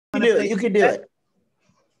do it. You can do it.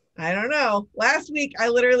 I don't know. Last week, I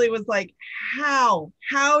literally was like, how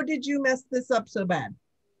did you mess this up so bad?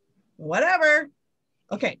 Whatever.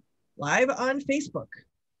 Okay, live on Facebook.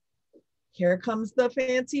 Here comes the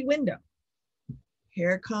fancy window.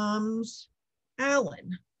 Here comes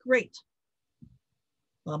Alan. Great.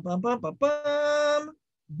 Bum, bum, bum, bum, bum.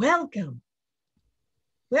 Welcome.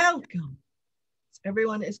 Welcome.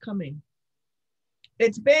 Everyone is coming.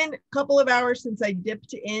 It's been a couple of hours since I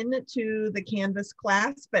dipped into the Canvas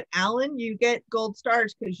class, but Alan, you get gold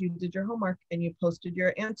stars because you did your homework and you posted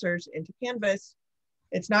your answers into Canvas.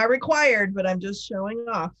 It's not required, but I'm just showing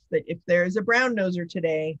off that if there's a brown noser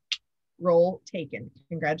today, role taken.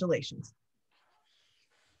 Congratulations.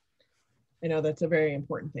 I know that's a very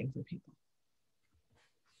important thing for people.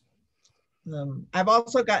 I've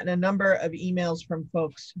also gotten a number of emails from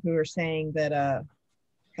folks who are saying that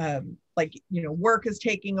like, you know, work is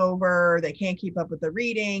taking over, they can't keep up with the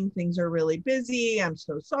reading, things are really busy, I'm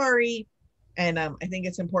so sorry. And I think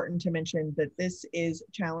it's important to mention that this is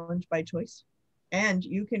challenge by choice, and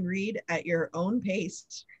you can read at your own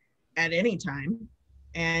pace at any time,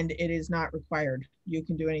 and it is not required. You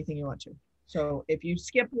can do anything you want to. So if you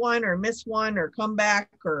skip one or miss one or come back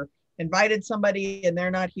or invited somebody and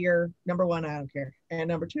they're not here, number one, I don't care. And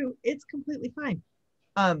number two, it's completely fine.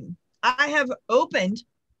 I have opened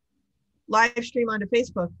live stream onto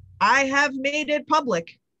Facebook. I have made it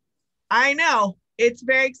public. I know, it's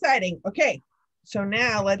very exciting. Okay, so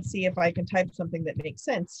now let's see if I can type something that makes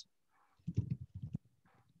sense.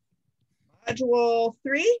 Module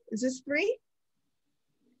 3, is this 3?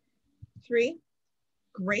 3,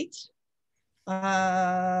 great.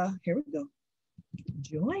 Here we go.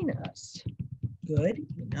 Join us. Good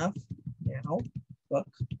enough now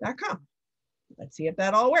book.com. Let's see if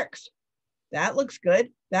that all works. That looks good.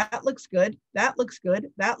 That looks good. That looks good.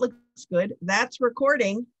 That looks good. That's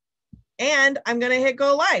recording. And I'm going to hit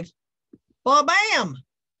go live. Well, bam.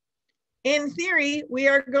 In theory, we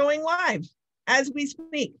are going live as we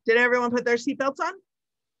speak. Did everyone put their seatbelts on?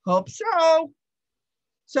 Hope so.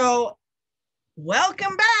 So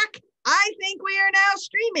welcome back. I think we are now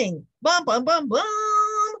streaming. Bum, bum, bum,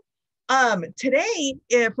 bum. Today,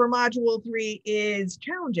 for module 3 is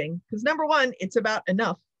challenging because number one, it's about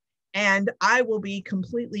enough. And I will be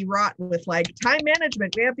completely wrought with like time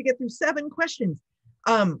management. We have to get through 7 questions,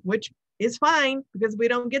 which is fine because we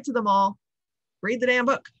don't get to them all. Read the damn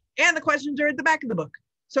book. And the questions are at the back of the book.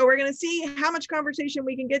 So we're going to see how much conversation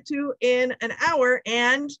we can get to in an hour,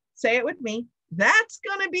 and say it with me. That's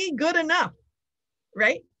going to be good enough,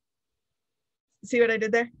 right? See what I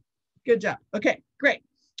did there? Good job. Okay, great.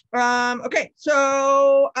 Okay,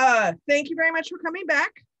 so thank you very much for coming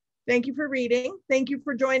back. Thank you for reading. Thank you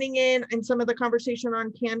for joining in some of the conversation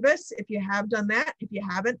on Canvas. If you have done that, if you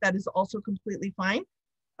haven't, that is also completely fine.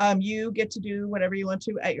 You get to do whatever you want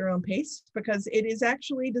to at your own pace because it is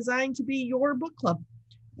actually designed to be your book club.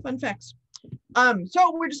 Fun facts.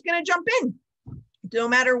 So we're just going to jump in. No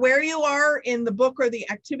matter where you are in the book or the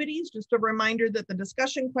activities, just a reminder that the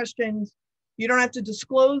discussion questions, you don't have to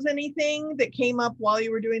disclose anything that came up while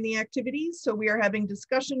you were doing the activities. So we are having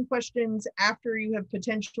discussion questions after you have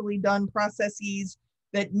potentially done processes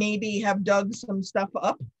that maybe have dug some stuff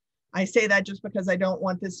up. I say that just because I don't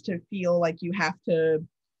want this to feel like you have to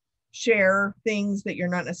share things that you're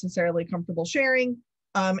not necessarily comfortable sharing.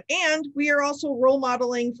 And we are also role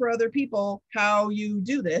modeling for other people how you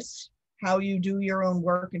do this, how you do your own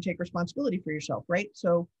work and take responsibility for yourself, right?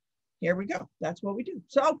 So here we go. That's what we do.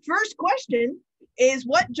 So first question is,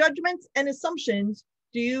 what judgments and assumptions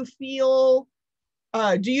do you feel,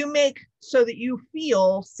 do you make so that you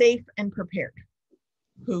feel safe and prepared?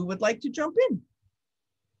 Who would like to jump in?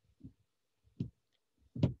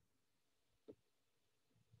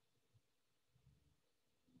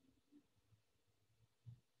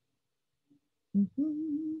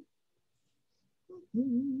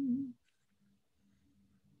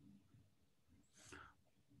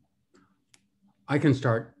 I can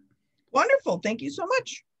start. Wonderful. Thank you so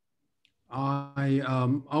much. I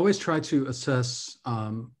always try to assess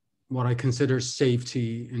what I consider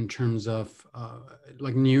safety in terms of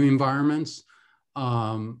like new environments,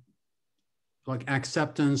 like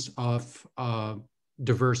acceptance of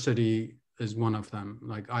diversity is one of them.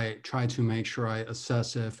 Like I try to make sure I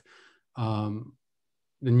assess if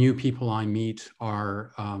the new people I meet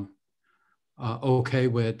are okay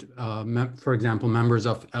with, for example, members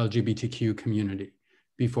of LGBTQ community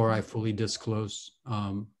before I fully disclose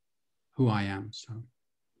who I am. So,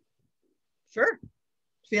 sure,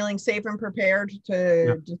 feeling safe and prepared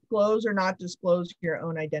to disclose or not disclose your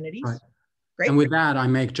own identities. Right. Great. And with that, I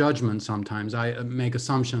make judgments sometimes. I make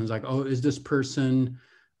assumptions like, oh, is this person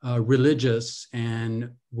religious,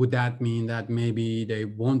 and would that mean that maybe they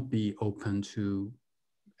won't be open to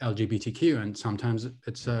LGBTQ? And sometimes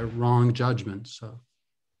it's a wrong judgment. So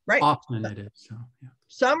Right. often it is. So yeah.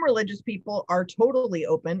 Some religious people are totally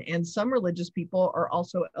open, and some religious people are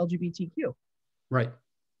also LGBTQ. Right.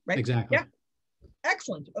 Right. Exactly. Yeah.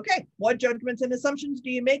 Excellent. Okay. What judgments and assumptions do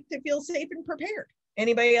you make to feel safe and prepared?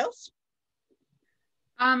 Anybody else?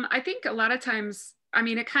 I think a lot of times, I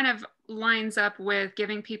mean, it kind of lines up with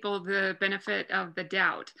giving people the benefit of the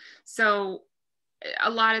doubt. So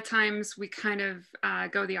a lot of times we kind of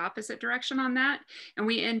go the opposite direction on that, and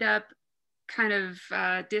we end up kind of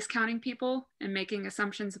discounting people and making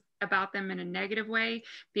assumptions about them in a negative way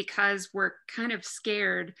because we're kind of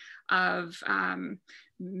scared of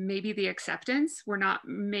maybe the acceptance. We're not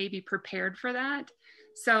maybe prepared for that.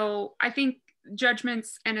 So I think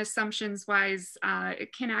judgments and assumptions wise, it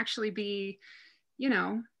can actually be, you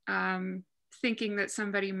know, thinking that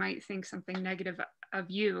somebody might think something negative of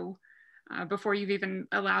you before you've even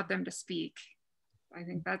allowed them to speak. I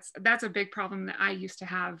think that's a big problem that I used to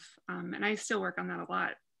have, and I still work on that a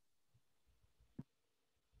lot.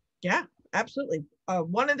 Yeah, absolutely.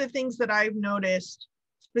 One of the things that I've noticed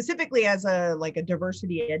specifically as a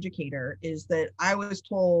diversity educator is that I was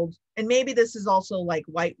told, and maybe this is also like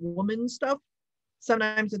white woman stuff,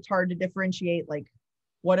 sometimes it's hard to differentiate, like,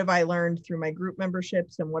 what have I learned through my group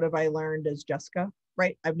memberships and what have I learned as Jessica,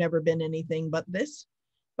 right? I've never been anything but this.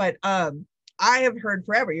 But I have heard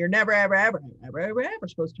forever, you're never, ever, ever, ever, ever, ever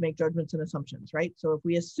supposed to make judgments and assumptions, right? So if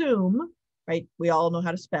we assume, right, we all know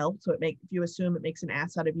how to spell. So if you assume, it makes an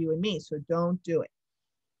ass out of you and me. So don't do it.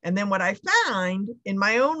 And then what I find in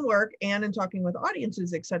my own work and in talking with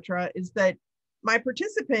audiences, et cetera, is that my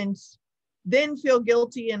participants then feel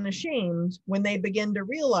guilty and ashamed when they begin to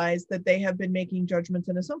realize that they have been making judgments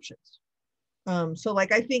and assumptions. So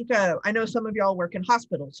like, I think, I know some of y'all work in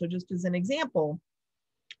hospitals. So just as an example,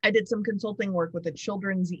 I did some consulting work with a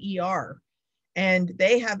children's ER, and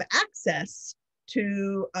they have access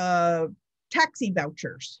to taxi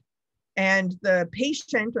vouchers. And the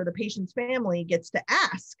patient or the patient's family gets to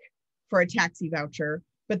ask for a taxi voucher,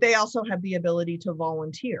 but they also have the ability to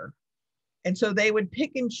volunteer. And so they would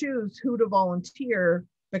pick and choose who to volunteer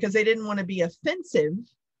because they didn't want to be offensive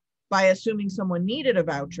by assuming someone needed a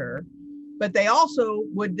voucher, but they also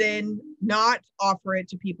would then not offer it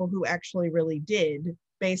to people who actually really did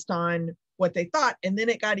based on what they thought. And then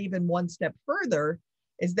it got even one step further,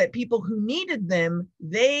 is that people who needed them,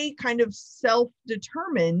 they kind of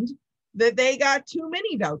self-determined that they got too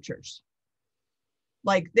many vouchers.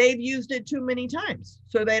 Like they've used it too many times,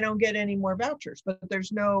 so they don't get any more vouchers, but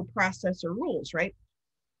there's no process or rules, right?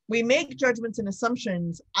 We make judgments and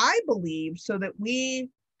assumptions, I believe, so that we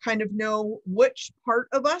kind of know which part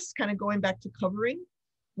of us, kind of going back to covering,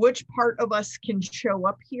 which part of us can show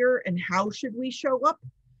up here and how should we show up?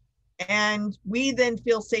 And we then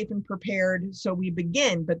feel safe and prepared, so we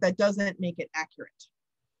begin, but that doesn't make it accurate.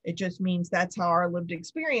 It just means that's how our lived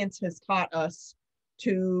experience has taught us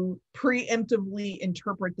to preemptively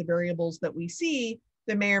interpret the variables that we see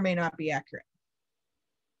that may or may not be accurate.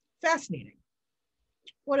 Fascinating.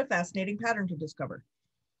 What a fascinating pattern to discover.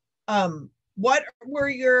 What were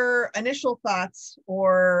your initial thoughts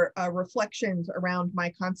or reflections around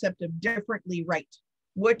my concept of differently right,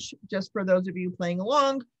 which, just for those of you playing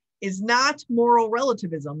along, is not moral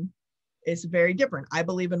relativism. It's very different. I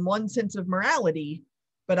believe in one sense of morality,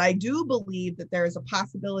 but I do believe that there is a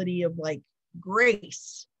possibility of like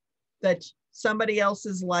grace, that somebody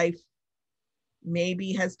else's life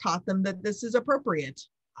maybe has taught them that this is appropriate.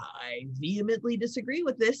 I vehemently disagree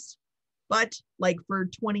with this, but like for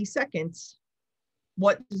 20 seconds,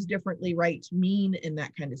 what does differently right mean in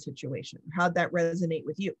that kind of situation? How'd that resonate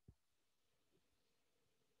with you?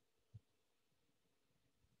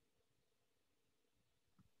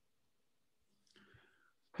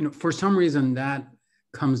 You know, for some reason that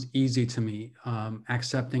comes easy to me,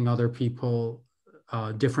 accepting other people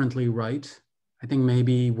differently right. I think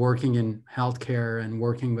maybe working in healthcare and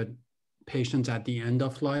working with patients at the end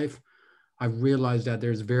of life, I've realized that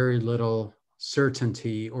there's very little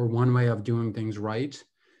certainty or one way of doing things right.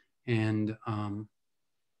 And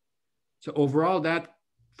so overall, that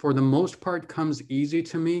for the most part comes easy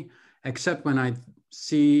to me, except when I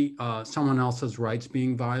see someone else's rights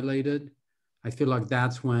being violated. I feel like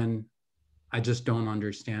that's when I just don't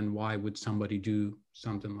understand why would somebody do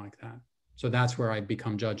something like that. So that's where I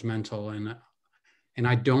become judgmental, and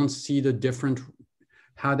I don't see the different,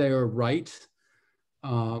 how they are right.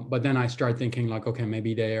 But then I start thinking like, okay,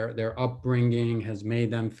 maybe their upbringing has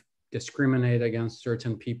made them discriminate against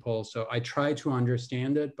certain people. So I try to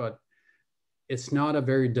understand it, but it's not a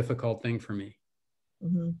very difficult thing for me.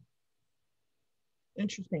 Mhm.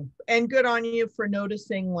 Interesting. And good on you for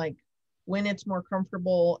noticing like when it's more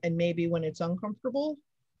comfortable and maybe when it's uncomfortable,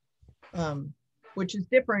 which is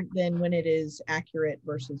different than when it is accurate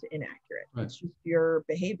versus inaccurate. Right. It's just your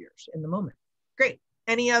behaviors in the moment. Great.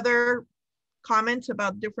 Any other comments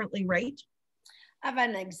about differently right? I have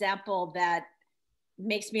an example that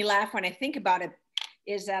makes me laugh when I think about it,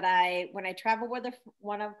 is that when I travel with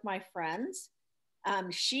one of my friends,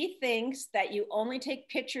 she thinks that you only take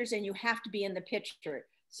pictures and you have to be in the picture.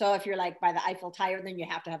 So if you're like by the Eiffel Tower, then you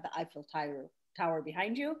have to have the Eiffel Tower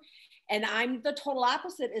behind you. And I'm the total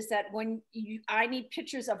opposite, is that I need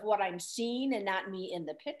pictures of what I'm seeing and not me in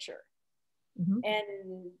the picture. Mm-hmm.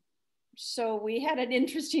 And so we had an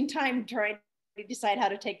interesting time trying to decide how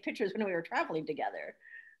to take pictures when we were traveling together.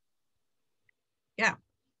 Yeah.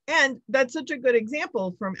 And that's such a good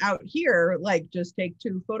example from out here, like just take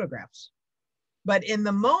 2 photographs. But in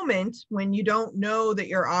the moment, when you don't know that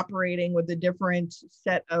you're operating with a different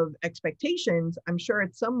set of expectations, I'm sure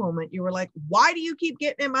at some moment you were like, why do you keep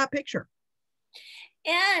getting in my picture?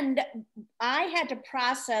 And I had to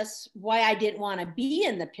process why I didn't want to be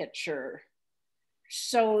in the picture.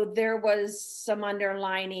 So there was some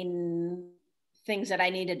underlining things that I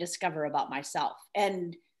need to discover about myself.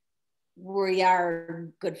 And we are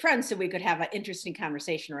good friends, so we could have an interesting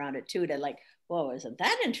conversation around it too, to like, whoa, isn't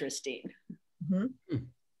that interesting? Mm-hmm.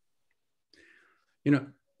 You know,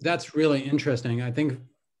 that's really interesting. I think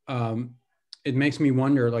it makes me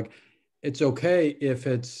wonder, like, it's okay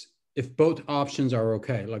if both options are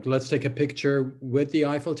okay. Like, let's take a picture with the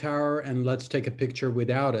Eiffel Tower and let's take a picture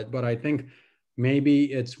without it. But I think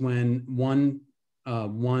maybe it's when one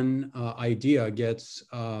idea gets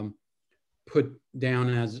put down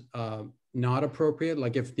as not appropriate.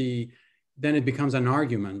 Like then it becomes an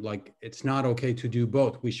argument. Like, it's not okay to do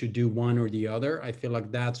both. We should do one or the other. I feel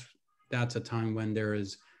like that's a time when there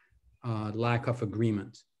is lack of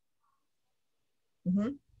agreement. Mm-hmm.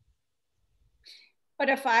 But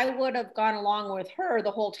if I would have gone along with her the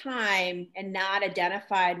whole time and not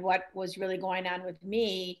identified what was really going on with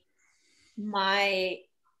me,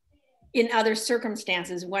 in other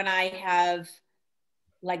circumstances, when I have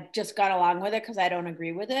like just gone along with it because I don't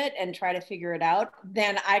agree with it and try to figure it out,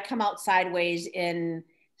 then I come out sideways in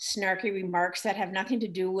snarky remarks that have nothing to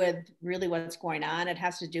do with really what's going on. It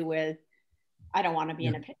has to do with, I don't want to be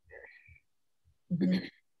in a picture.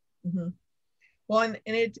 Mm-hmm. Mm-hmm. Well, and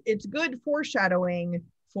it's good foreshadowing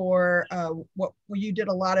for what you did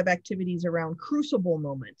a lot of activities around crucible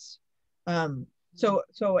moments.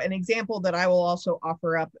 So an example that I will also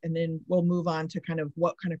offer up, and then we'll move on to kind of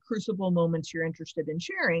what kind of crucible moments you're interested in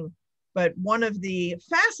sharing. But one of the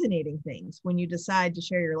fascinating things when you decide to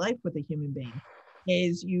share your life with a human being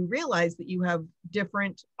is you realize that you have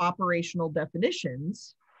different operational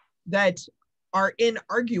definitions that are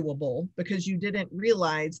inarguable because you didn't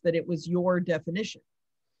realize that it was your definition.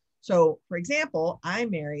 So for example, I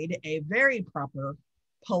married a very proper,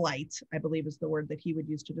 polite, I believe is the word that he would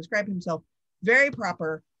use to describe himself, very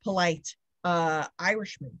proper, polite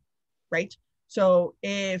Irishman, right? So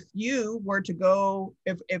if you were to go,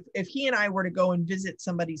 if he and I were to go and visit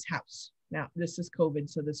somebody's house, now this is COVID,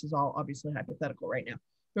 so this is all obviously hypothetical right now.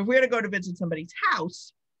 But if we were to go to visit somebody's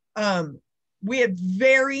house, we have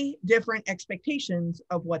very different expectations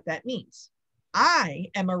of what that means. I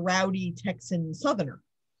am a rowdy Texan Southerner.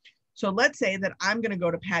 So let's say that I'm going to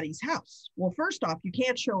go to Patty's house. Well, first off, you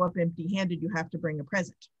can't show up empty-handed. You have to bring a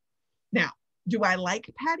present. Now, do I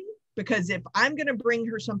like Patty? Because if I'm going to bring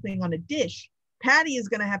her something on a dish, Patty is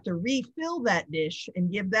going to have to refill that dish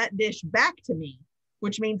and give that dish back to me,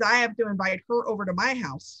 which means I have to invite her over to my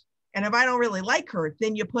house. And if I don't really like her,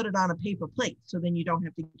 then you put it on a paper plate. So then you don't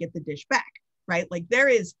have to get the dish back, right? Like there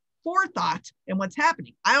is forethought in what's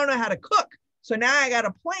happening. I don't know how to cook. So now I got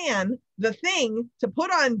to plan the thing to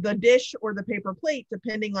put on the dish or the paper plate,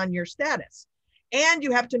 depending on your status. And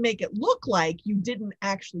you have to make it look like you didn't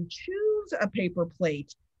actually choose a paper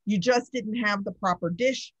plate. You just didn't have the proper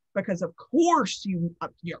dish because of course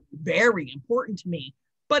you're very important to me,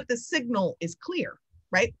 but the signal is clear,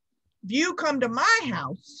 right? If you come to my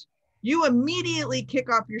house, you immediately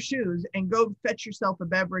kick off your shoes and go fetch yourself a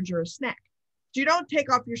beverage or a snack. You don't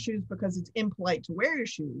take off your shoes because it's impolite to wear your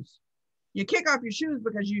shoes. You kick off your shoes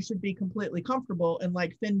because you should be completely comfortable and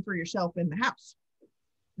like fend for yourself in the house.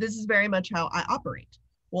 This is very much how I operate.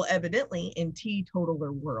 Well, evidently in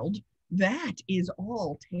teetotaler world, that is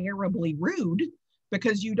all terribly rude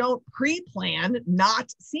because you don't pre-plan not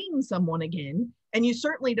seeing someone again. And you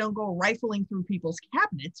certainly don't go rifling through people's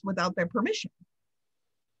cabinets without their permission.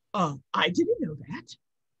 I didn't know that.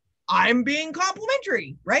 I'm being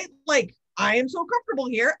complimentary, right? Like I am so comfortable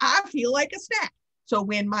here. I feel like a snack. So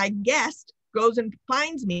when my guest goes and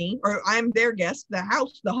finds me, or I'm their guest, the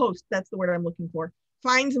host, that's the word I'm looking for,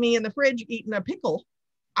 finds me in the fridge eating a pickle,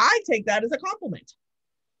 I take that as a compliment.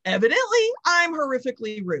 Evidently, I'm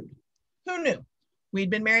horrifically rude. Who knew? We'd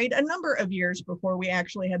been married a number of years before we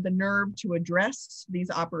actually had the nerve to address these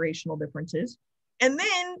operational differences. And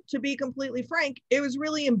then, to be completely frank, it was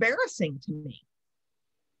really embarrassing to me,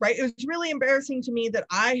 right? It was really embarrassing to me that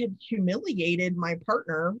I had humiliated my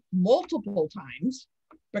partner multiple times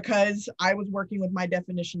because I was working with my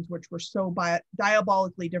definitions, which were so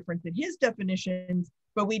diabolically different than his definitions,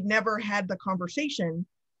 but we'd never had the conversation.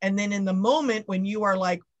 And then in the moment when you are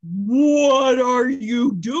like, what are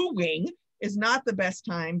you doing? Is not the best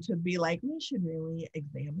time to be like, we should really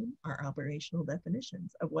examine our operational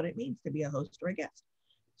definitions of what it means to be a host or a guest.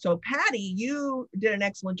 So Patty, you did an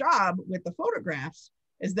excellent job with the photographs,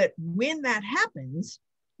 is that when that happens,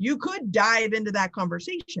 you could dive into that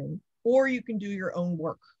conversation or you can do your own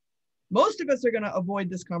work. Most of us are going to avoid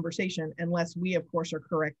this conversation unless we, of course, are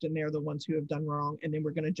correct and they're the ones who have done wrong. And then we're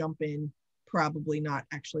going to jump in, probably not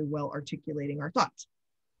actually well articulating our thoughts.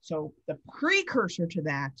 So the precursor to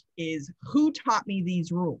that is, who taught me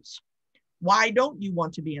these rules? Why don't you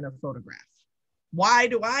want to be in a photograph? Why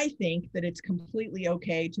do I think that it's completely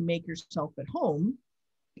okay to make yourself at home?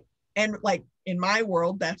 And like in my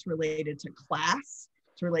world, that's related to class,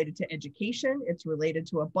 it's related to education, it's related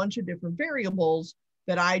to a bunch of different variables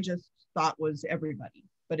that I just thought was everybody,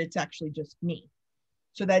 but it's actually just me.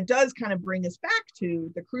 So that does kind of bring us back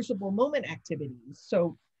to the crucible moment activities.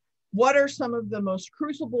 So what are some of the most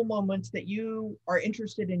crucible moments that you are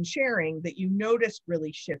interested in sharing that you noticed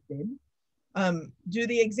really shifted? Do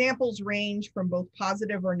the examples range from both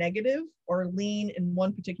positive or negative or lean in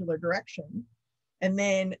one particular direction? And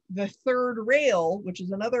then the third rail, which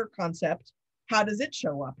is another concept, how does it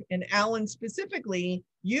show up? And Alan, specifically,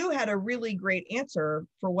 you had a really great answer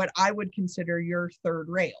for what I would consider your third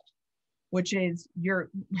rail, which is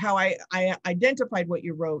how I identified what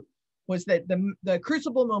you wrote was that the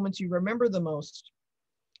crucible moments you remember the most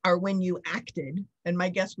are when you acted, and my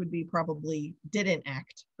guess would be probably didn't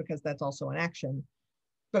act, because that's also an action,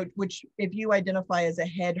 but which if you identify as a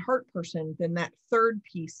head heart person, then that third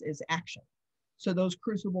piece is action. So those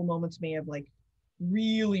crucible moments may have like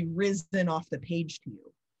really risen off the page to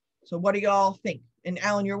you. So what do y'all think? And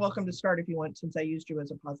Alan, you're welcome to start if you want, since I used you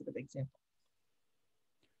as a positive example.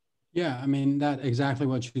 Yeah, I mean, that exactly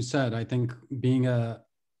what you said. I think being a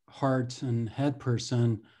heart and head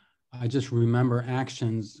person, I just remember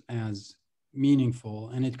actions as meaningful.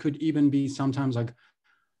 And it could even be sometimes like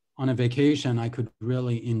on a vacation, I could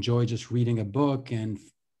really enjoy just reading a book and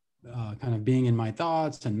kind of being in my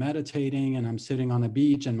thoughts and meditating, and I'm sitting on the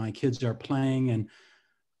beach and my kids are playing, and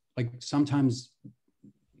like sometimes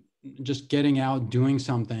just getting out, doing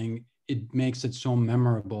something, it makes it so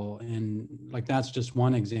memorable. And like, that's just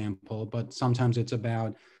one example, but sometimes it's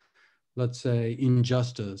about, let's say,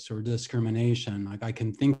 injustice or discrimination. Like I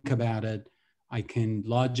can think about it, I can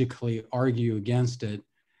logically argue against it,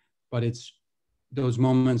 but it's those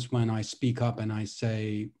moments when I speak up and I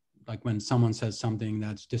say, like when someone says something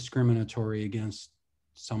that's discriminatory against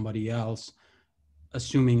somebody else,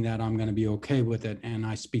 assuming that I'm going to be okay with it, and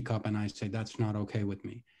I speak up and I say, that's not okay with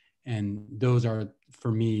me. And those are,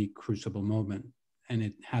 for me, crucible moment. And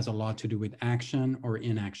it has a lot to do with action or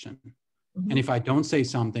inaction. Mm-hmm. And if I don't say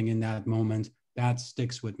something in that moment, that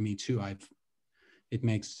sticks with me too.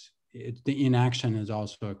 The inaction is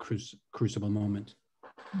also a crucible moment.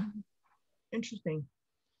 Interesting.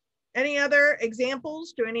 Any other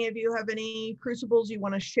examples? Do any of you have any crucibles you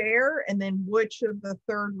want to share? And then which of the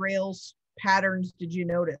third rails patterns did you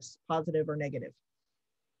notice, positive or negative?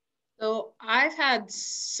 So I've had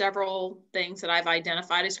several things that I've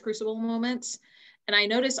identified as crucible moments. And I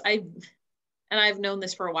notice I've known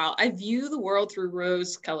this for a while, I view the world through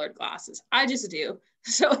rose-colored glasses. I just do.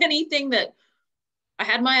 So anything that I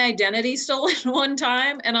had my identity stolen one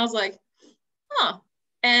time, and I was like, huh.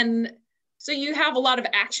 And so you have a lot of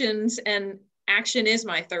actions, and action is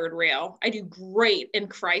my third rail. I do great in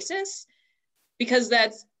crisis because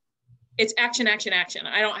it's action, action, action.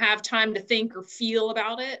 I don't have time to think or feel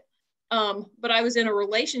about it. But I was in a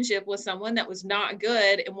relationship with someone that was not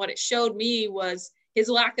good. And what it showed me was his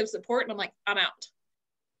lack of support. And I'm like, I'm out.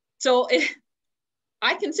 So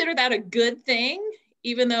I consider that a good thing,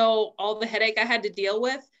 even though all the headache I had to deal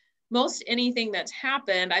with. Most anything that's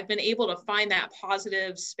happened, I've been able to find that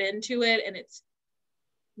positive spin to it. And it's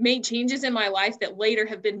made changes in my life that later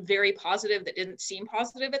have been very positive that didn't seem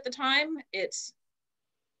positive at the time. It's,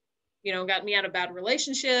 got me out of bad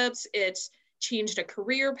relationships. It's changed a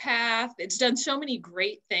career path. It's done so many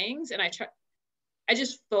great things. And I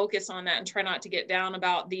just focus on that and try not to get down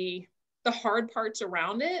about the hard parts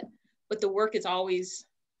around it, but the work is always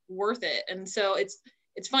worth it. And so it's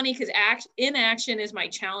funny because inaction is my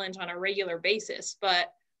challenge on a regular basis,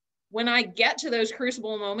 but when I get to those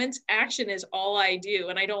crucible moments, action is all I do,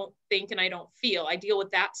 and I don't think and I don't feel. I deal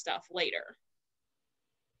with that stuff later.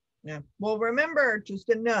 Yeah. Well, remember, just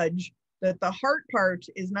a nudge, that the heart part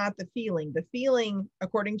is not the feeling. The feeling,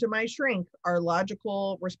 according to my shrink, are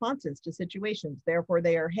logical responses to situations. Therefore,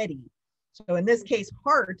 they are heady. So in this case,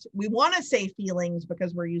 heart, we want to say feelings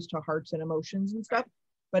because we're used to hearts and emotions and stuff.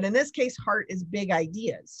 But in this case, heart is big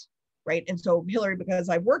ideas, right? And so, Hillary, because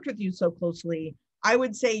I've worked with you so closely, I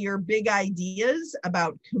would say your big ideas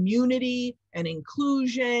about community and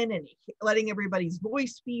inclusion and letting everybody's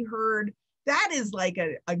voice be heard, that is like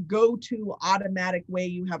a go-to automatic way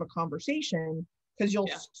you have a conversation, because you'll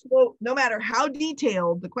slow, no matter how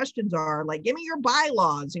detailed the questions are, like, give me your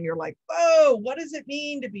bylaws. And you're like, oh, what does it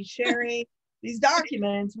mean to be sharing these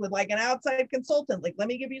documents with like an outside consultant? Like, let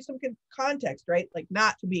me give you some context, right? Like,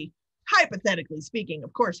 not to be hypothetically speaking,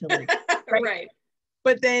 of course, Hillary. Right? Right.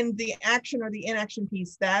 But then the action or the inaction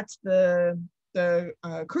piece, that's the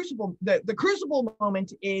crucible. The crucible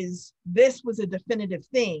moment is, this was a definitive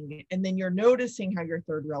thing. And then you're noticing how your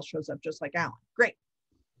third rail shows up, just like Alan. Great.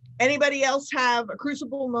 Anybody else have a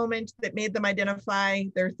crucible moment that made them identify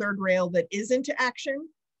their third rail that isn't action?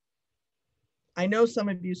 I know some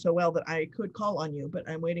of you so well that I could call on you, but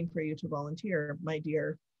I'm waiting for you to volunteer, my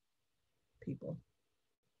dear people.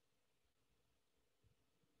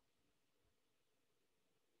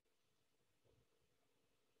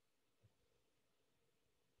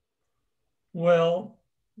 Well,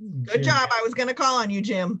 good job. I was going to call on you,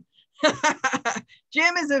 Jim.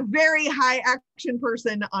 Jim is a very high action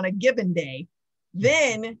person on a given day.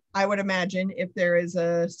 Then I would imagine if there is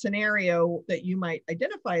a scenario that you might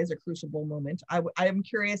identify as a crucible moment, I'm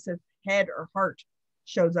curious if head or heart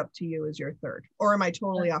shows up to you as your third, or am I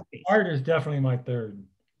totally off base? Heart is definitely my third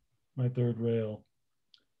rail.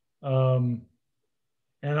 And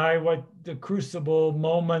what the crucible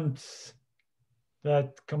moments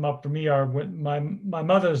that come up for me are when my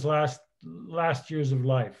mother's last years of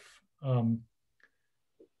life. And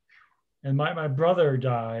my brother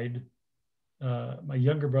died, my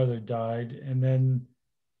younger brother died, and then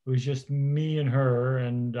it was just me and her,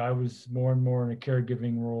 and I was more and more in a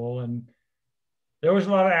caregiving role. And there was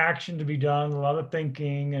a lot of action to be done, a lot of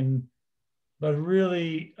thinking, but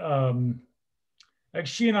really, like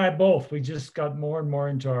she and I both, we just got more and more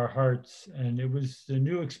into our hearts, and it was a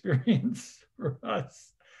new experience for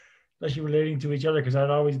us, especially relating to each other, because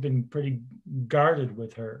I'd always been pretty guarded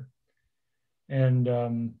with her. And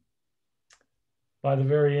by the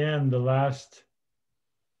very end, the last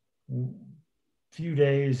few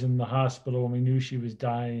days in the hospital, when we knew she was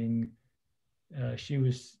dying,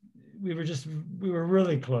 we were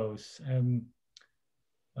really close, and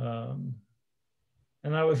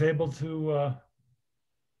I was able to,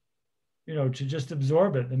 to just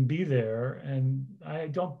absorb it and be there. And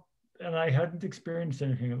I hadn't experienced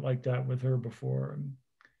anything like that with her before.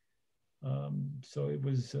 So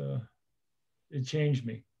it changed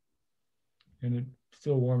me, and it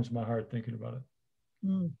still warms my heart thinking about it.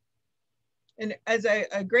 Mm. And as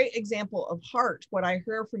a great example of heart, what I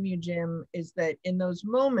hear from you, Jim, is that in those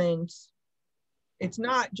moments, it's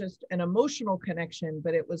not just an emotional connection,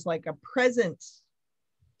 but it was like a presence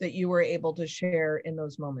that you were able to share in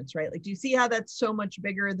those moments, right? Like, do you see how that's so much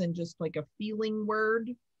bigger than just like a feeling word?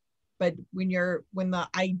 But when the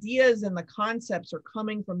ideas and the concepts are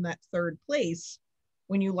coming from that third place,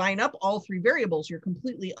 when you line up all three variables, you're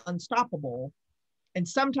completely unstoppable. And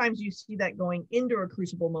sometimes you see that going into a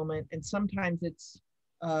crucible moment, and sometimes it's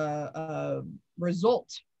a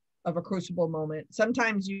result of a crucible moment.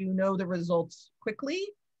 Sometimes you know the results quickly.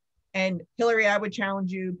 And Hillary, I would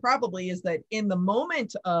challenge you probably is that in the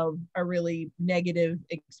moment of a really negative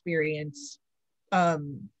experience,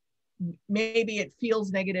 maybe it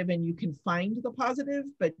feels negative and you can find the positive,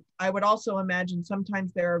 but I would also imagine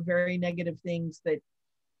sometimes there are very negative things that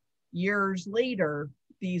years later,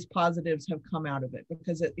 these positives have come out of it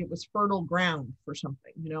because it was fertile ground for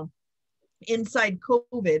something, Inside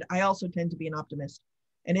COVID, I also tend to be an optimist.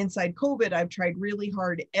 And inside COVID, I've tried really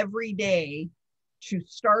hard every day to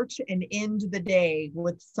start and end the day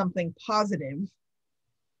with something positive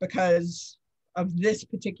because of this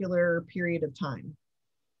particular period of time.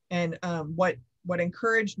 And what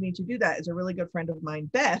encouraged me to do that is a really good friend of mine,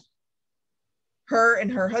 Beth. Her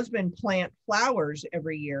and her husband plant flowers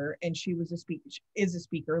every year, and she is a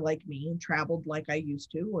speaker like me and traveled like I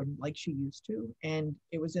used to and like she used to. And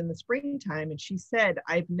it was in the springtime, and she said,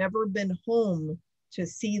 I've never been home to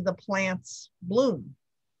see the plants bloom.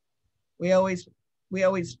 We always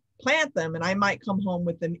plant them, and I might come home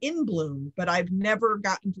with them in bloom, but I've never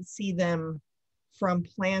gotten to see them from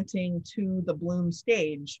planting to the bloom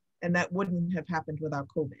stage. And that wouldn't have happened without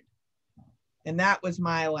COVID. And that was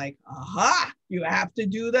my like, aha, you have to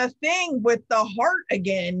do the thing with the heart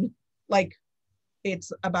again. Like,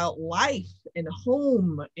 it's about life and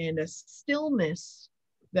home and a stillness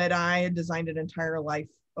that I had designed an entire life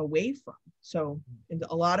away from. So in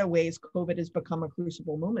a lot of ways, COVID has become a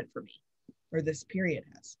crucible moment for me, or this period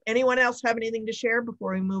has. Anyone else have anything to share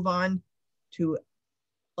before we move on to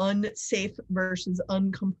unsafe versus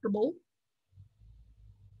uncomfortable?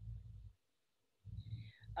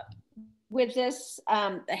 With this,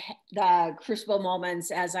 the crucible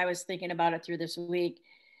moments, as I was thinking about it through this week,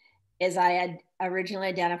 is I had originally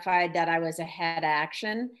identified that I was a head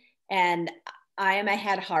action, and I am a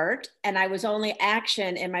head heart, and I was only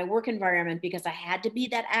action in my work environment because I had to be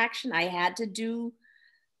that action. I had to do,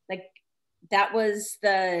 like, that was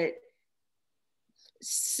the,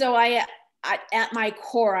 so I at my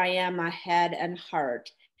core, I am a head and heart,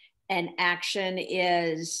 and action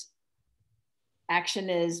is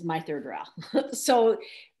my third rail. So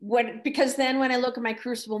because then when I look at my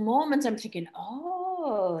crucible moments, I'm thinking,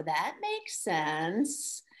 oh, that makes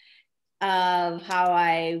sense of how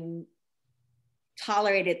I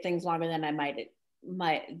tolerated things longer than I might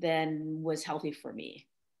then was healthy for me,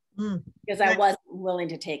 because I wasn't willing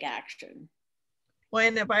to take action. Well,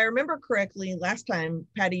 and if I remember correctly, last time,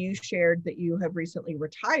 Patty, you shared that you have recently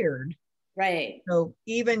retired. Right. So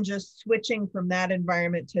even just switching from that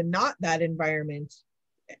environment to not that environment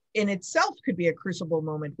in itself could be a crucible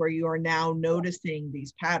moment where you are now noticing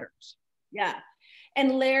these patterns. Yeah.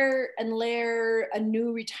 And layer a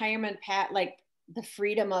new retirement like the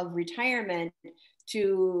freedom of retirement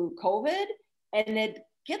to COVID. And it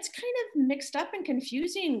gets kind of mixed up and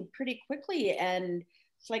confusing pretty quickly. And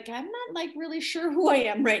it's like, I'm not like really sure who I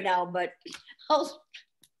am right now, but I'll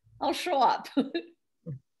show up.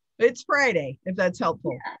 It's Friday, if that's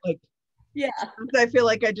helpful. Yeah. Like, yeah, I feel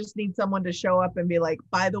like I just need someone to show up and be like,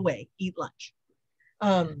 by the way, eat lunch.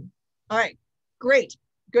 All right, great,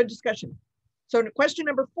 good discussion. So question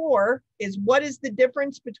number 4 is, what is the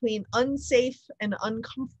difference between unsafe and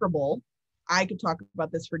uncomfortable? I could talk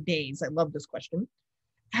about this for days. I love this question.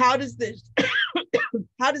 How does this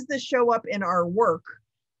show up in our work?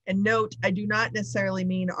 And note, I do not necessarily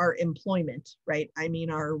mean our employment, right? I mean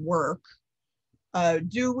our work.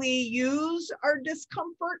 Do we use our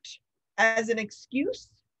discomfort as an excuse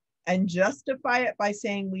and justify it by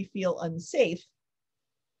saying we feel unsafe?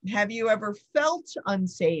 Have you ever felt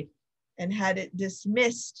unsafe and had it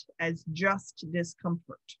dismissed as just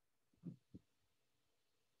discomfort?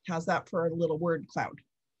 How's that for a little word cloud?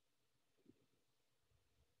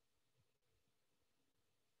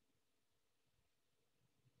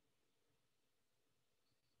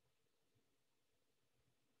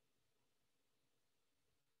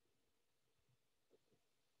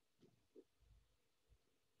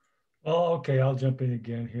 Oh, okay, I'll jump in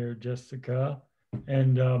again here, Jessica.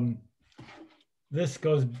 And this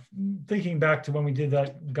goes thinking back to when we did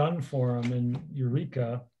that gun forum in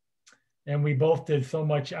Eureka, and we both did so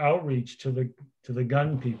much outreach to the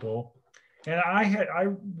gun people. And I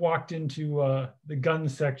walked into the gun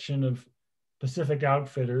section of Pacific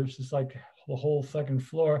Outfitters. It's like the whole second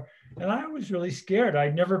floor, and I was really scared.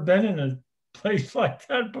 I'd never been in a place like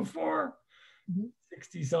that before.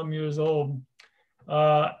 60 some years old.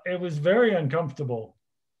 It was very uncomfortable.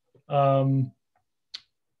 But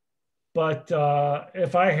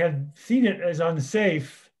if I had seen it as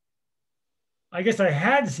unsafe, I guess I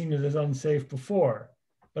had seen it as unsafe before,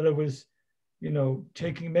 but it was,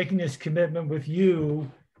 making this commitment with you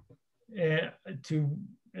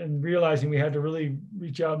and realizing we had to really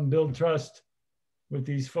reach out and build trust with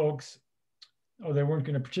these folks, or they weren't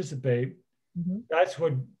going to participate. That's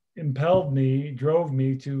what drove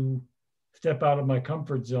me to step out of my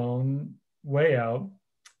comfort zone, way out.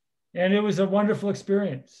 And it was a wonderful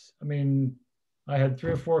experience. I mean, I had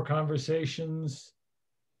 3 or 4 conversations.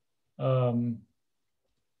 I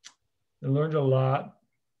learned a lot.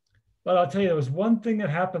 But I'll tell you, there was one thing that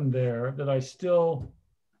happened there that I still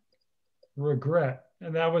regret.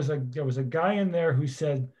 And there was a guy in there who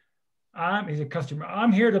said, he's a customer,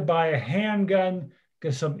 I'm here to buy a handgun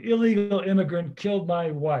because some illegal immigrant killed my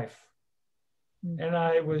wife. And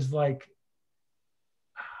I was like,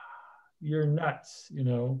 you're nuts,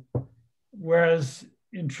 Whereas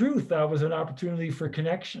in truth, that was an opportunity for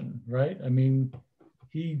connection, right? I mean,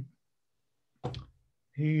 he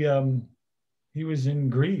was in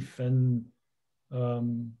grief, and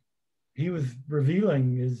he was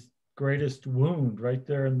revealing greatest wound right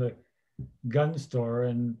there in the gun store.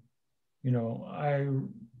 And, you know,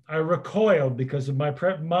 I recoiled because of my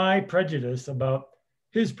prejudice about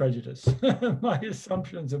his prejudice, my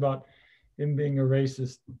assumptions about him being a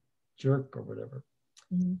racist jerk or whatever.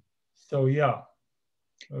 Mm-hmm. So yeah.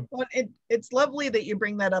 Well, it's lovely that you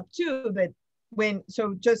bring that up too, that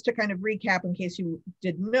so just to kind of recap in case you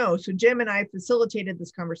didn't know, so Jim and I facilitated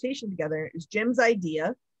this conversation together. It was Jim's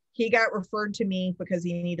idea. He got referred to me because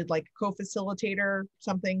he needed like a co-facilitator,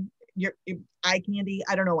 something, your eye candy,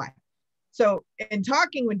 I don't know why. So in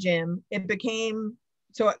talking with Jim, it became,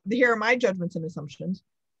 so here are my judgments and assumptions,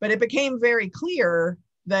 but it became very clear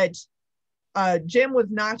that Jim was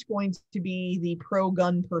not going to be the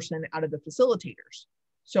pro-gun person out of the facilitators.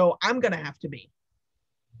 So I'm going to have to be.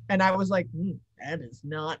 And I was like, that is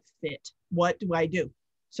not fit. What do I do?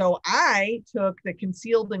 So I took the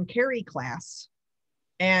concealed and carry class.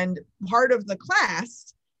 And part of the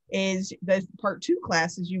class is the part 2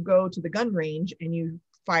 class is you go to the gun range and you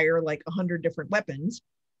fire like 100 different weapons.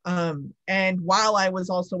 And while I was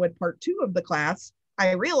also at part 2 of the class,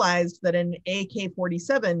 I realized that an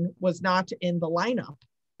AK-47 was not in the lineup.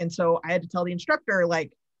 And so I had to tell the instructor,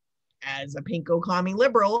 like, as a pinko commie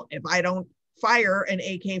liberal, if I don't fire an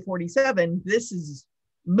AK-47, this is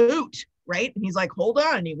moot, right? And he's like, hold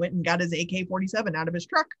on. He went and got his AK-47 out of his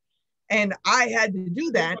truck. And I had to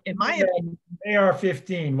do that, in my opinion.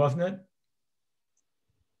 AR-15, wasn't it?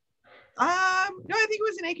 No, I think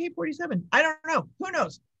it was an AK-47. I don't know. Who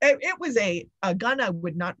knows? It was a gun I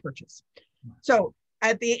would not purchase. So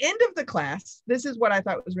at the end of the class, this is what I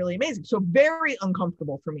thought was really amazing. So very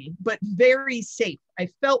uncomfortable for me, but very safe. I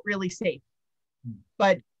felt really safe.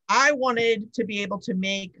 But I wanted to be able to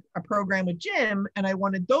make a program with Jim, and I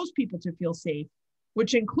wanted those people to feel safe,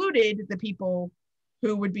 which included the people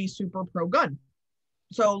who would be super pro-gun.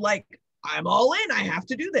 So like, I'm all in, I have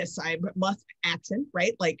to do this. I must action,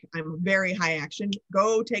 right? Like I'm very high action,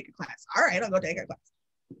 go take a class. All right, I'll go take a class.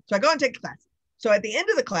 So I go and take the class. So at the end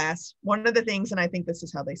of the class, one of the things, and I think this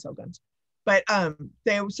is how they sell guns, but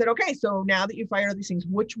they said, okay, so now that you fired these things,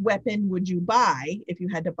 which weapon would you buy if you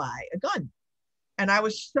had to buy a gun? And I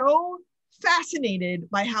was so fascinated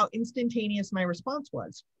by how instantaneous my response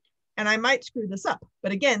was. And I might screw this up,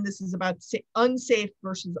 but again, this is about unsafe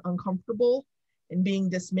versus uncomfortable and being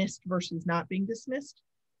dismissed versus not being dismissed.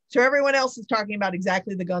 So everyone else is talking about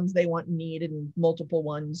exactly the guns they want and need and multiple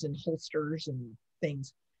ones and holsters and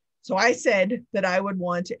things. So I said that I would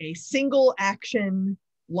want a single action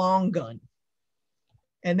long gun.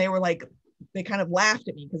 And they were like, they kind of laughed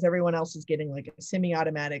at me because everyone else is getting like a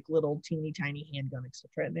semi-automatic little teeny tiny handgun,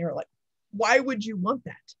 etc. And they were like, why would you want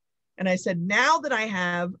that? And I said, now that I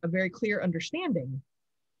have a very clear understanding,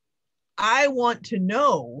 I want to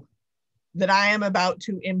know that I am about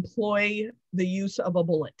to employ the use of a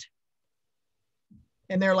bullet.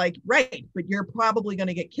 And they're like, right, but you're probably going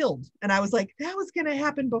to get killed. And I was like, that was going to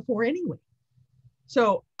happen before anyway.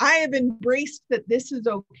 So I have embraced that this is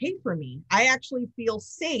okay for me. I actually feel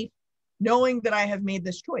safe knowing that I have made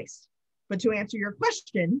this choice. But to answer your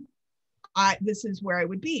question, this is where I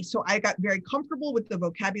would be. So I got very comfortable with the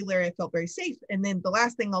vocabulary. I felt very safe. And then the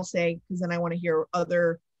last thing I'll say, because then I want to hear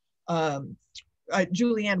other,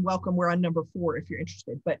 Julianne, welcome. We're on number 4 if you're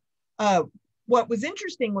interested. But what was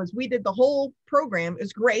interesting was we did the whole program. It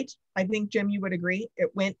was great. I think, Jim, you would agree.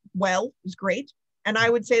 It went well. It was great. And I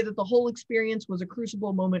would say that the whole experience was a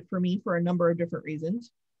crucible moment for me for a number of different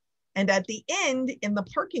reasons. And at the end, in the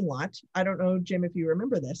parking lot, I don't know, Jim, if you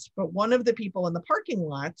remember this, but one of the people in the parking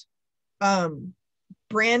lot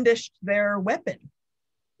brandished their weapon.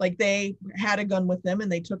 Like they had a gun with them and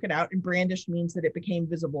they took it out, and brandished means that it became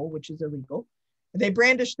visible, which is illegal. They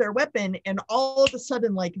brandished their weapon, and all of a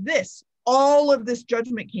sudden, like this, all of this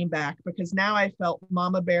judgment came back because now I felt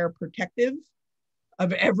mama bear protective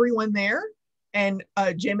of everyone there. And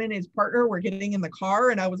Jim and his partner were getting in the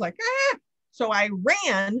car, and I was like, ah. So I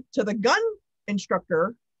ran to the gun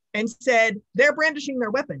instructor and said, they're brandishing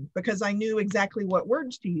their weapon, because I knew exactly what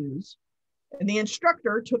words to use. And the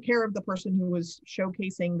instructor took care of the person who was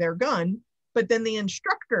showcasing their gun, but then the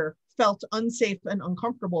instructor felt unsafe and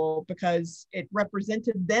uncomfortable because it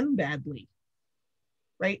represented them badly,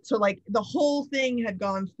 right? So like the whole thing had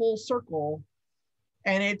gone full circle,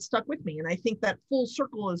 and it stuck with me. And I think that full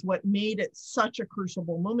circle is what made it such a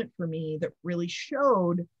crucible moment for me, that really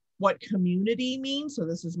showed what community means. So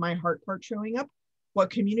this is my heart part showing up, what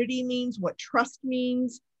community means, what trust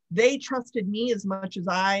means. They trusted me as much as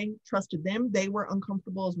I trusted them. They were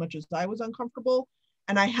uncomfortable as much as I was uncomfortable.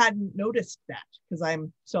 And I hadn't noticed that because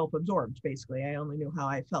I'm self-absorbed, basically. I only knew how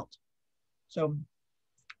I felt. So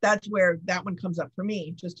that's where that one comes up for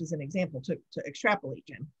me, just as an example to extrapolate,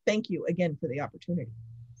 Jen. Thank you again for the opportunity.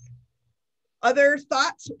 Other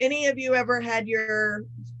thoughts? Any of you ever had your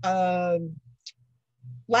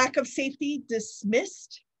lack of safety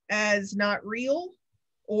dismissed as not real,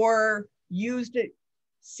 or used it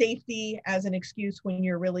safety as an excuse when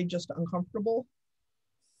you're really just uncomfortable?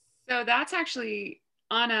 So that's actually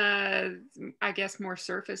on a, I guess, more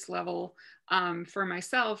surface level for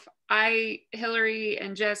myself. Hillary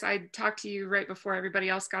and Jess, I talked to you right before everybody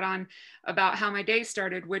else got on about how my day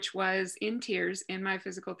started, which was in tears in my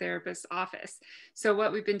physical therapist's office. So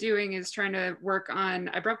what we've been doing is trying to work on,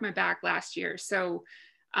 I broke my back last year. So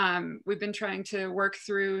we've been trying to work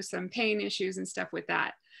through some pain issues and stuff with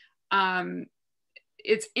that.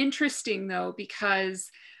 It's interesting though, because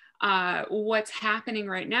what's happening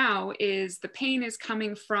right now is the pain is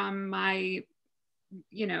coming from my,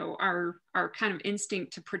 our kind of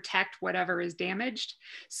instinct to protect whatever is damaged.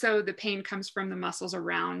 So the pain comes from the muscles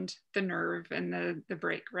around the nerve and the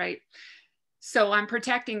break, right? So I'm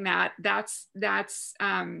protecting that. That's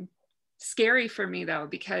scary for me though,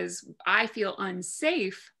 because I feel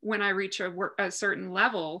unsafe when I reach a certain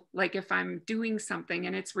level. Like if I'm doing something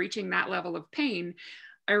and it's reaching that level of pain,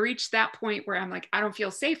 I reach that point where I'm like, I don't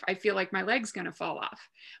feel safe. I feel like my leg's going to fall off.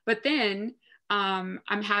 But then I'm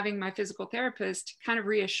having my physical therapist kind of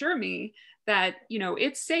reassure me that,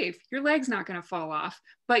 it's safe. Your leg's not going to fall off,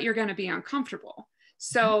 but you're going to be uncomfortable.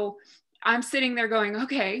 So I'm sitting there going,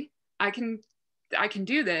 okay, I can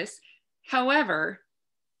do this. However,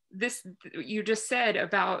 this you just said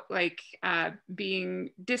about like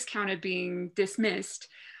being discounted, being dismissed.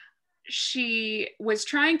 She was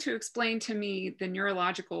trying to explain to me the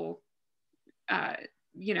neurological,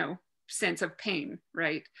 sense of pain,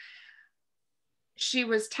 right? She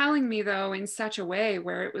was telling me though in such a way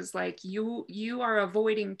where it was like, you are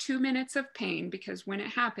avoiding 2 minutes of pain, because when it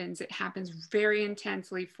happens very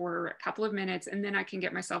intensely for a couple of minutes, and then I can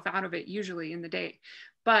get myself out of it usually in the day.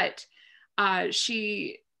 But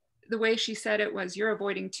the way she said it was, you're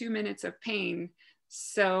avoiding 2 minutes of pain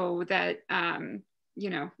so that,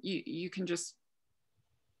 you can just,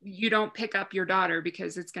 you don't pick up your daughter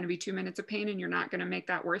because it's going to be 2 minutes of pain and you're not going to make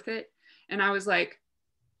that worth it. And I was like,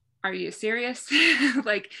 are you serious?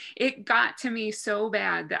 Like it got to me so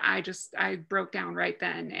bad that I broke down right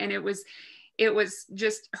then. And it was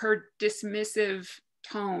just her dismissive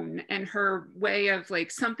tone and her way of like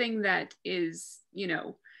something that is,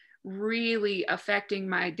 really affecting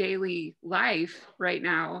my daily life right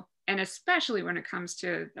now. And especially when it comes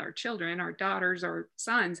to our children, our daughters, our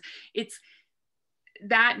sons,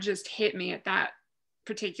 that just hit me at that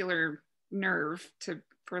particular nerve,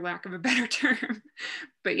 for lack of a better term.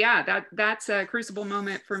 But yeah, that's a crucible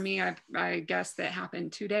moment for me, I guess, that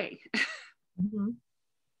happened today. Mm-hmm.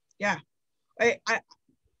 Yeah.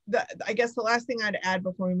 I guess the last thing I'd add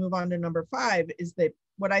before we move on to number 5 is that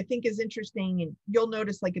what I think is interesting, and you'll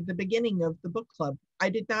notice like at the beginning of the book club, I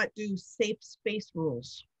did not do safe space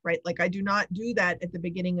rules, right? Like I do not do that at the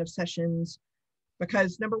beginning of sessions,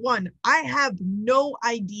 because number one, I have no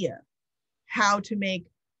idea how to make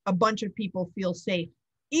a bunch of people feel safe,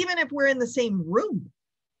 even if we're in the same room,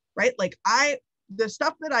 right? Like the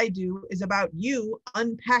stuff that I do is about you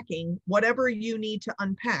unpacking whatever you need to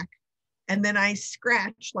unpack. And then I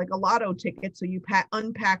scratch like a lotto ticket, so you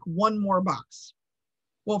unpack one more box.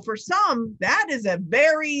 Well, for some, that is a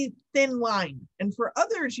very thin line. And for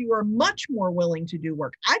others, you are much more willing to do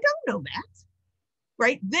work. I don't know that,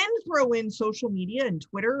 right? Then throw in social media and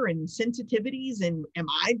Twitter and sensitivities and am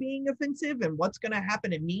I being offensive and what's going to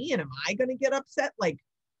happen to me and am I going to get upset? Like,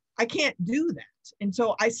 I can't do that. And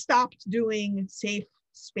so I stopped doing safe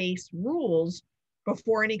space rules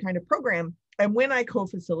before any kind of program. And when I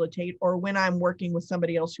co-facilitate or when I'm working with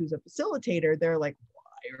somebody else who's a facilitator, they're like,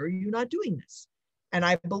 why are you not doing this? And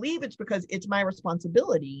I believe it's because it's my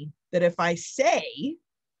responsibility that if I say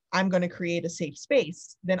I'm going to create a safe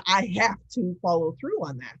space, then I have to follow through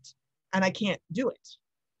on that. And I can't do it.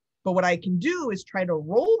 But what I can do is try to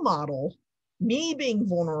role model me being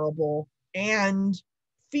vulnerable and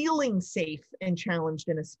feeling safe and challenged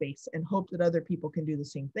in a space and hope that other people can do the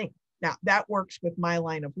same thing. Now, that works with my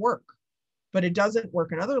line of work, but it doesn't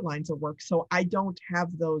work in other lines of work. So I don't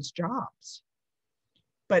have those jobs.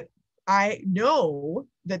 But I know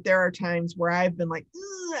that there are times where I've been like,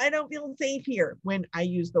 I don't feel safe here, when I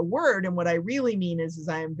use the word, and what I really mean is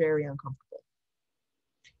I am very uncomfortable.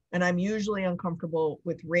 And I'm usually uncomfortable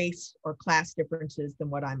with race or class differences than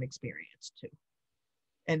what I'm experienced to.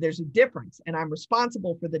 And there's a difference, and I'm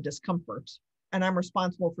responsible for the discomfort, and I'm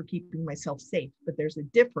responsible for keeping myself safe, but there's a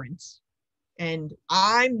difference. And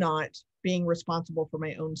I'm not being responsible for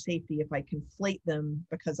my own safety if I conflate them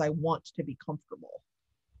because I want to be comfortable.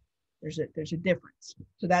 There's a difference.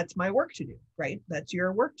 So that's my work to do, right? That's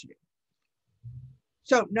your work to do.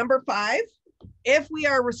 So number 5, if we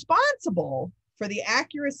are responsible for the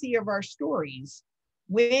accuracy of our stories,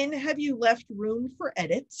 when have you left room for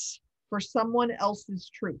edits for someone else's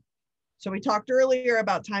truth? So we talked earlier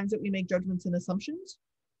about times that we make judgments and assumptions.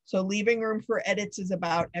 So leaving room for edits is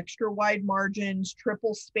about extra wide margins,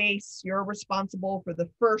 triple space. You're responsible for the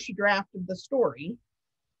first draft of the story.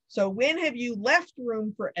 So when have you left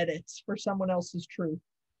room for edits for someone else's truth?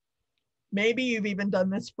 Maybe you've even done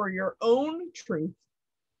this for your own truth,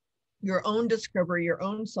 your own discovery, your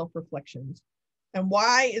own self-reflections. And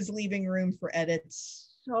why is leaving room for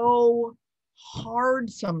edits so hard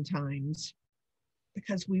sometimes?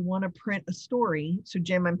 Because we want to print a story. So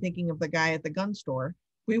Jim, I'm thinking of the guy at the gun store.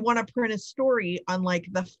 We want to print a story on like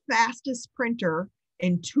the fastest printer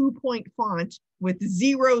in 2-point font with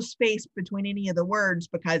 0 space between any of the words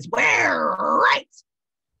because we're right.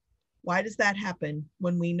 Why does that happen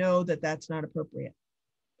when we know that that's not appropriate?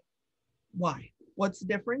 Why? What's the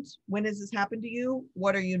difference? When has this happened to you?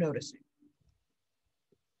 What are you noticing?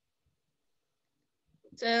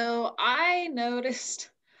 So I noticed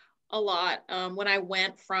a lot when I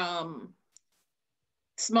went from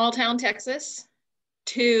small town Texas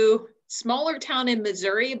to smaller town in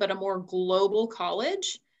Missouri, but a more global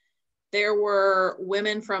college. There were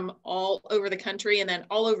women from all over the country and then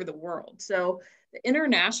all over the world. So the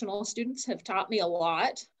international students have taught me a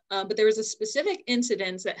lot, but there was a specific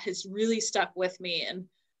incident that has really stuck with me. And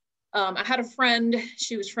I had a friend,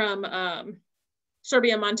 she was from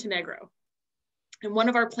Serbia, Montenegro. And one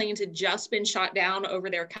of our planes had just been shot down over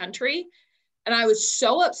their country. And I was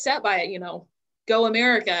so upset by it, you know, go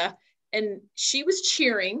America. And she was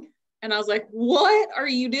cheering. And I was like, what are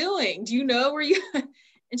you doing? Do you know where you?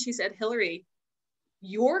 And she said, Hillary,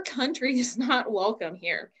 your country is not welcome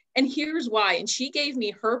here. And here's why. And she gave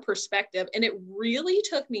me her perspective. And it really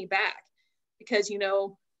took me back because, you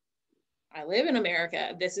know, I live in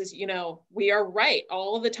America. This is, you know, we are right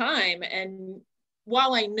all of the time. And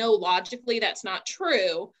while I know logically that's not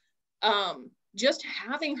true, just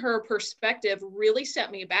having her perspective really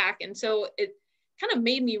set me back. And so it kind of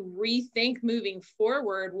made me rethink moving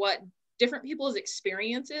forward what different people's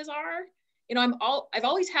experiences are. You know, I've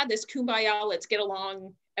always had this kumbaya, let's get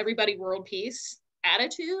along, everybody world peace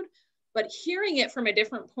attitude, but hearing it from a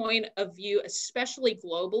different point of view, especially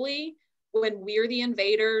globally, when we're the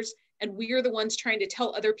invaders and we're the ones trying to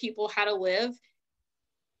tell other people how to live.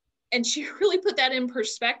 And she really put that in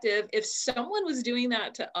perspective. If someone was doing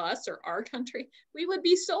that to us or our country, we would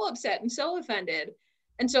be so upset and so offended.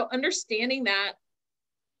 And so understanding that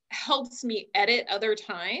helps me edit other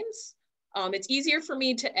times. It's easier for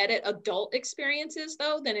me to edit adult experiences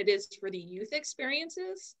though than it is for the youth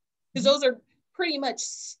experiences, because those are pretty much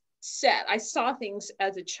set. I saw things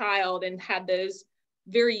as a child and had those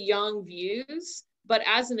very young views, but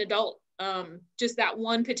as an adult, just that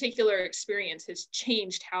one particular experience has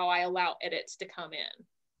changed how I allow edits to come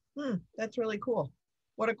in. That's really cool.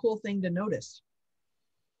 What a cool thing to notice.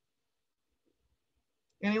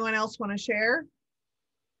 Anyone else want to share?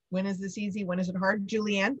 When is this easy? When is it hard?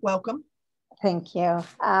 Julianne, welcome. Thank you.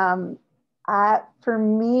 For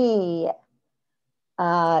me,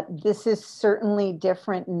 this is certainly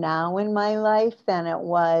different now in my life than it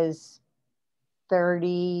was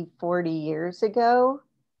 30, 40 years ago.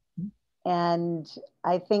 And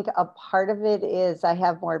I think a part of it is I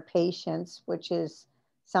have more patience, which is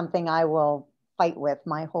something I will fight with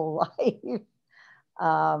my whole life.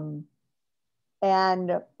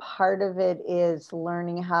 And part of it is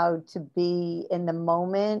learning how to be in the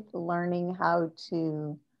moment, learning how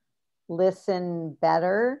to listen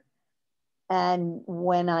better. And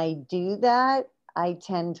when I do that, I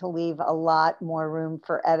tend to leave a lot more room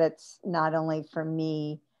for edits, not only for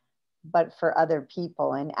me, but for other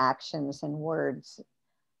people in actions and words.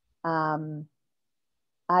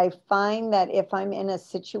 I find that if I'm in a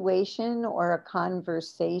situation or a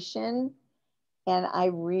conversation and I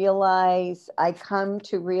come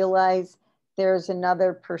to realize there's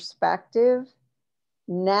another perspective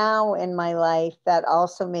now in my life that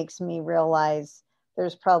also makes me realize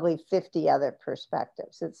there's probably 50 other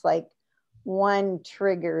perspectives. It's like one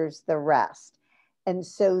triggers the rest. And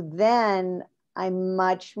so then I'm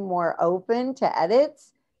much more open to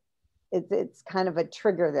edits. It's kind of a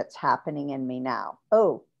trigger that's happening in me now.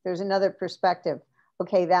 Oh, there's another perspective.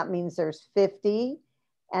 Okay, that means there's 50.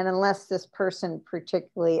 And unless this person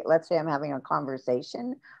particularly, let's say I'm having a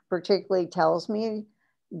conversation, particularly tells me,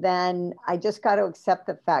 then I just got to accept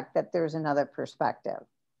the fact that there's another perspective.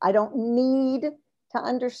 I don't need to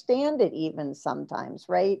understand it even sometimes,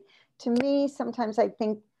 right? To me, sometimes I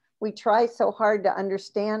think we try so hard to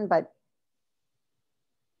understand, but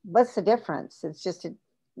what's the difference? It's just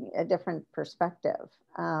a different perspective.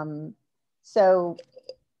 So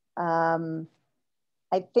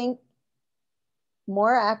I think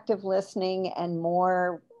more active listening and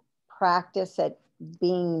more practice at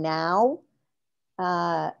being now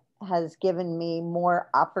has given me more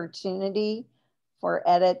opportunity for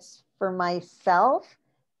edits for myself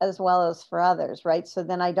as well as for others, right? So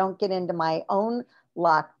then I don't get into my own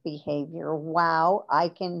locked behavior. Wow, I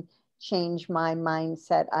can change my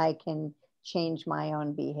mindset. I can change my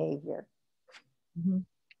own behavior. Mm-hmm.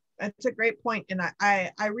 That's a great point. And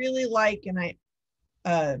I really like, and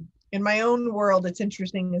in my own world, it's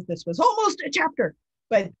interesting as this was almost a chapter,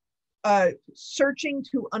 but searching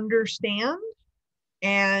to understand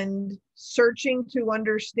and searching to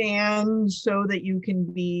understand so that you can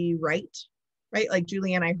be right? Like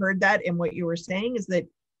Julianne, I heard that in what you were saying is that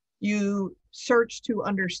you search to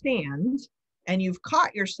understand and you've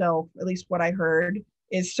caught yourself, at least what I heard,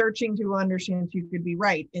 is searching to understand if you could be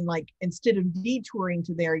right. And like, instead of detouring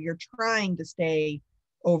to there, you're trying to stay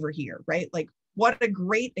over here, right? Like, what a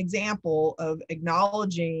great example of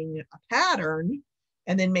acknowledging a pattern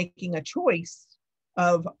and then making a choice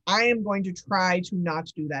of, I am going to try to not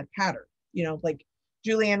do that pattern. You know, like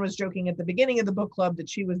Julianne was joking at the beginning of the book club that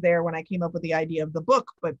she was there when I came up with the idea of the book,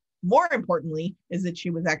 but more importantly is that she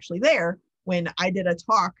was actually there when I did a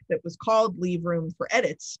talk that was called Leave Room for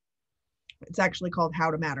Edits. It's actually called How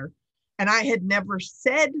to Matter. And I had never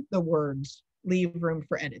said the words leave room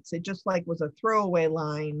for edits. It just like was a throwaway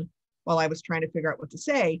line while I was trying to figure out what to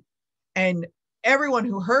say. And everyone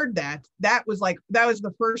who heard that was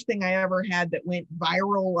the first thing I ever had that went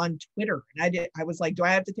viral on Twitter. And I was like, do I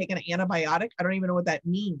have to take an antibiotic? I don't even know what that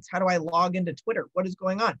means. How do I log into Twitter? What is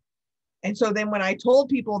going on? And so then when I told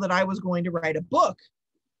people that I was going to write a book,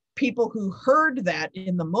 people who heard that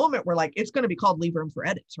in the moment were like, it's going to be called Leave Room for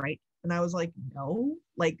Edits, right? And I was like, no,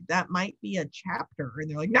 like that might be a chapter. And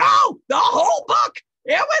they're like, no, the whole book.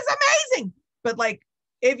 It was amazing. But like,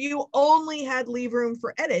 if you only had Leave Room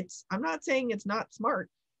for Edits, I'm not saying it's not smart,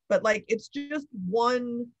 but like, it's just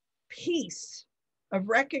one piece of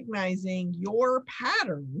recognizing your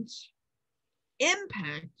patterns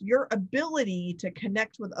impact your ability to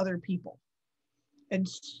connect with other people. And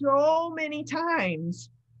so many times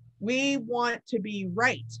we want to be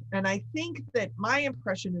right. And I think that my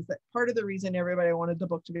impression is that part of the reason everybody wanted the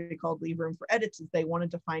book to be called Leave Room for Edits is they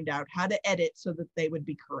wanted to find out how to edit so that they would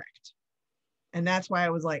be correct. And that's why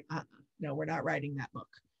I was like, no, we're not writing that book.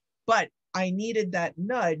 But I needed that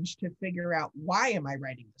nudge to figure out, why am I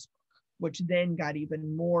writing this book? Which then got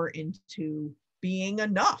even more into being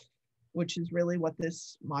enough, which is really what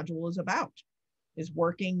this module is about, is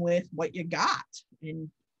working with what you got and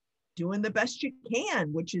doing the best you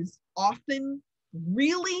can, which is often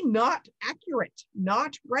really not accurate,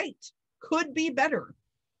 not right, could be better.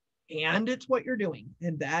 And it's what you're doing.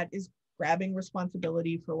 And that is grabbing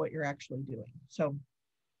responsibility for what you're actually doing. So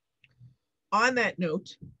on that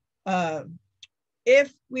note,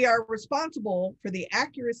 if we are responsible for the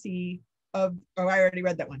accuracy of, oh, I already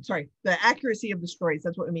read that one. Sorry, the accuracy of the stories.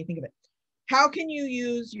 That's what made me think of it. How can you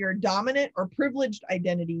use your dominant or privileged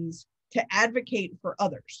identities to advocate for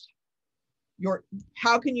others?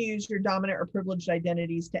 How can you use your dominant or privileged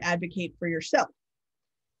identities to advocate for yourself?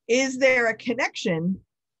 Is there a connection?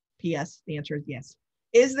 P.S. The answer is yes.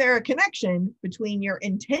 Is there a connection between your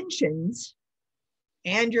intentions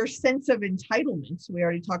and your sense of entitlement? We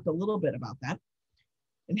already talked a little bit about that.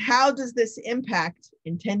 And how does this impact,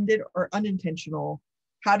 intended or unintentional,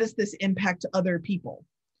 how does this impact other people?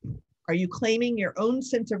 Are you claiming your own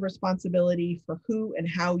sense of responsibility for who and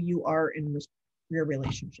how you are in your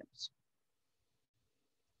relationships?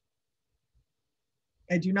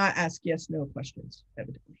 I do not ask yes, no questions,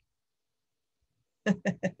 evidently.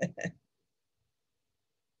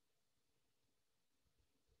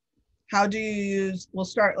 How do you use, we'll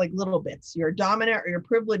start like little bits, your dominant or your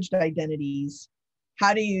privileged identities.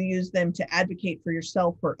 How do you use them to advocate for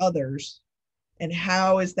yourself or others? And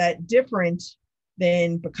how is that different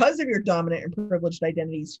than, because of your dominant and privileged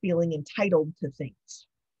identities, feeling entitled to things?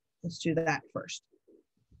 Let's do that first.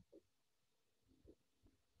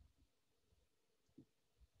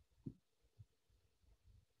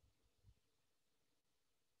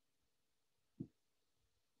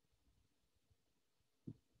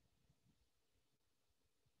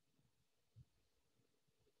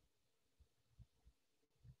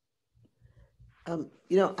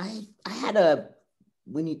 You know, I had a,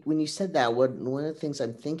 when you said that, one of the things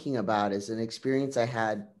I'm thinking about is an experience I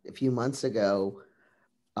had a few months ago.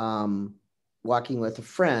 walking with a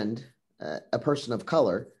friend, a person of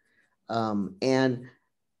color, and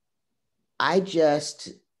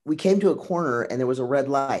we came to a corner and there was a red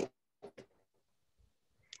light.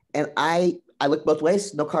 And I looked both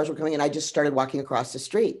ways, no cars were coming, and I just started walking across the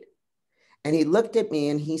street. And he looked at me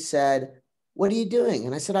and he said, "What are you doing?"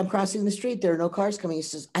 And I said, "I'm crossing the street. There are no cars coming." He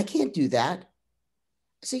says, "I can't do that."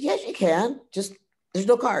 I said, "Yes, you can. Just there's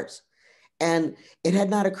no cars." And it had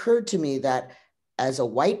not occurred to me that as a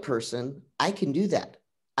white person, I can do that.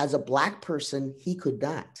 As a Black person, he could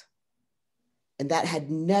not. And that had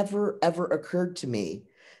never, ever occurred to me,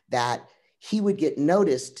 that he would get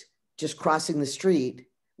noticed just crossing the street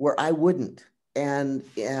where I wouldn't. And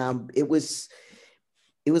it was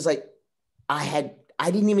like I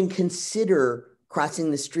didn't even consider crossing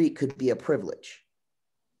the street could be a privilege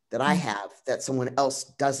that I have that someone else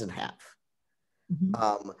doesn't have.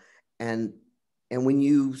 Mhm. And when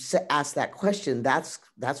you asked that question, that's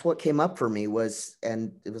what came up for me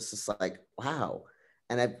and it was just like, wow.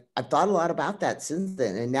 And I've thought a lot about that since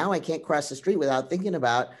then. And now I can't cross the street without thinking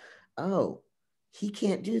about, oh, he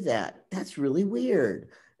can't do that. That's really weird.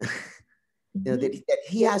 You know, that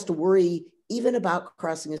he has to worry even about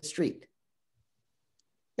crossing a street.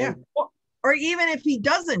 Yeah. Or even if he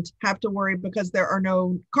doesn't have to worry because there are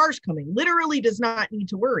no cars coming, literally does not need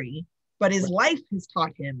to worry, but his life has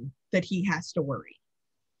taught him that he has to worry.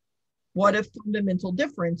 What a fundamental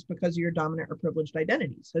difference because of your dominant or privileged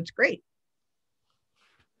identities. That's great.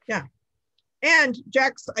 Yeah. And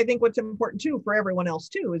Jax, I think what's important too for everyone else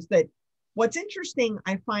too is that what's interesting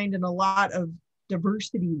I find in a lot of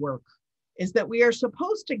diversity work is that we are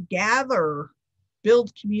supposed to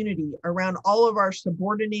build community around all of our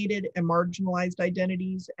subordinated and marginalized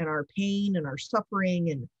identities and our pain and our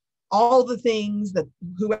suffering and all the things that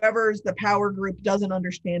whoever's the power group doesn't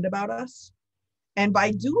understand about us. And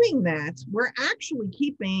by doing that, we're actually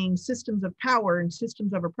keeping systems of power and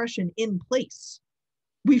systems of oppression in place.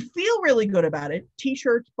 We feel really good about it.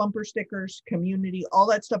 T-shirts, bumper stickers, community, all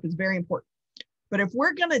that stuff is very important. But if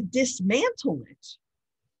we're going to dismantle it,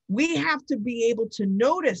 we have to be able to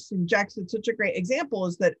notice, and Jackson, such a great example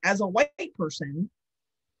is that as a white person,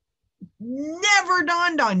 never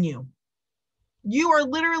dawned on you. You are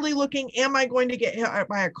literally looking, am I going to get hit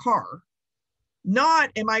by a car?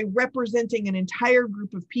 Not, am I representing an entire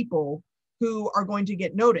group of people who are going to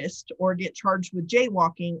get noticed or get charged with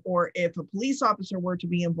jaywalking, or if a police officer were to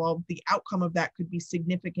be involved, the outcome of that could be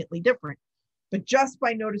significantly different. But just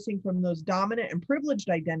by noticing from those dominant and privileged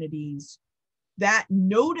identities, that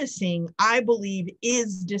noticing, I believe,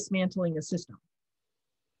 is dismantling a system.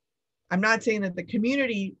 I'm not saying that the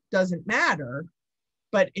community doesn't matter,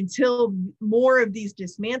 but until more of these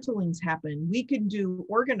dismantlings happen, we can do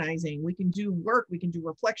organizing, we can do work, we can do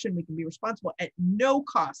reflection, we can be responsible at no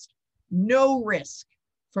cost, no risk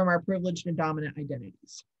from our privileged and dominant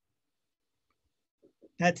identities.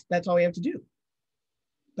 That's all we have to do.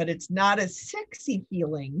 But it's not a sexy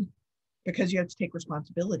feeling because you have to take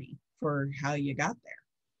responsibility for how you got there,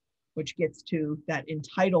 which gets to that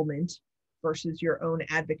entitlement versus your own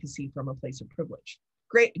advocacy from a place of privilege.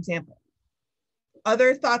 Great example.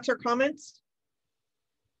 Other thoughts or comments?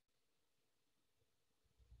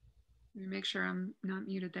 Let me make sure I'm not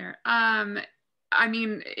muted there. I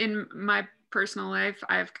mean, in my personal life,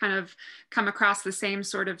 I've kind of come across the same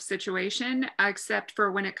sort of situation, except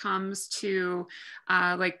for when it comes to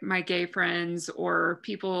like my gay friends or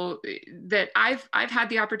people that I've had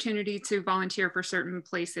the opportunity to volunteer for certain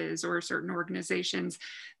places or certain organizations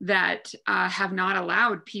that have not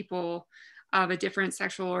allowed people of a different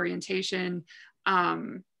sexual orientation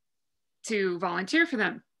to volunteer for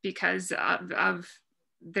them because of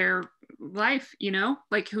their life, you know,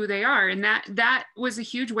 like who they are. And that was a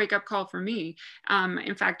huge wake-up call for me.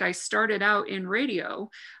 In fact, I started out in radio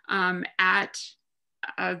at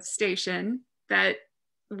a station that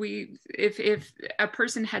if a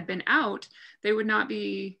person had been out, they would not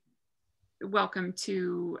be welcome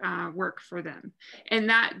to work for them. And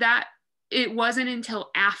that it wasn't until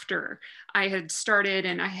after I had started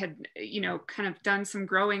and I had, you know, kind of done some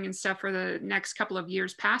growing and stuff for the next couple of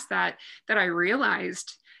years past that I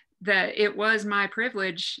realized that it was my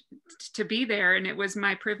privilege to be there and it was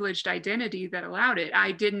my privileged identity that allowed it.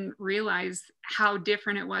 I didn't realize how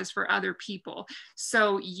different it was for other people.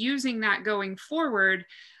 So using that going forward,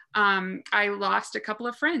 I lost a couple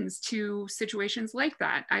of friends to situations like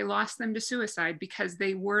that. I lost them to suicide because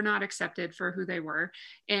they were not accepted for who they were.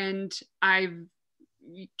 And I've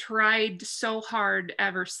tried so hard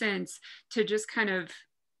ever since to just kind of,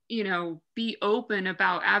 you know, be open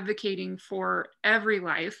about advocating for every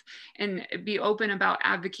life and be open about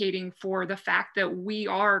advocating for the fact that we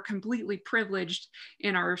are completely privileged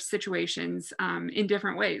in our situations in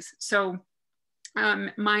different ways. So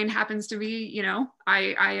mine happens to be, you know,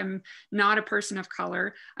 I am not a person of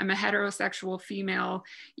color. I'm a heterosexual female,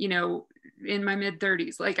 you know, in my mid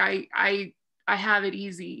 30s. Like I have it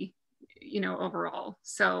easy, you know, overall.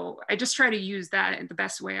 So I just try to use that in the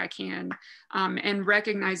best way I can. And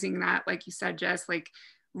recognizing that, like you said, Jess, like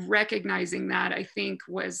recognizing that I think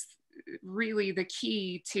was really the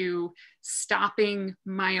key to stopping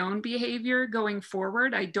my own behavior going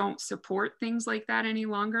forward. I don't support things like that any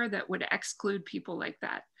longer that would exclude people like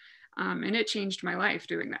that. And it changed my life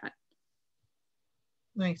doing that.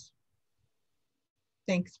 Nice.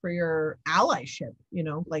 Thanks for your allyship. You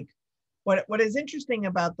know, like what is interesting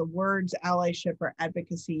about the words allyship or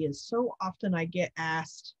advocacy is so often I get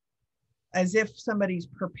asked as if somebody's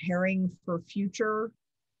preparing for future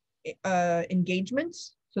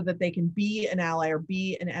engagements so that they can be an ally or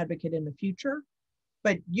be an advocate in the future.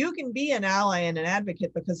 But you can be an ally and an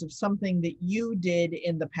advocate because of something that you did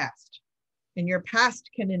in the past. And your past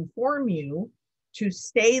can inform you to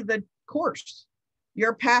stay the course.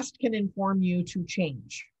 Your past can inform you to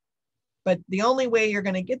change. But the only way you're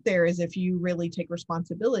going to get there is if you really take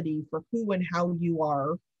responsibility for who and how you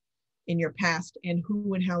are in your past and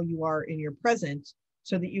who and how you are in your present,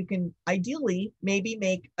 so that you can ideally maybe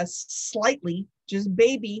make a slightly, just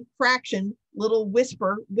baby fraction, little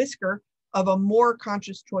whisker of a more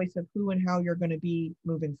conscious choice of who and how you're going to be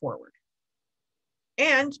moving forward.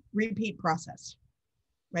 And repeat process,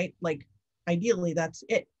 right? Like ideally that's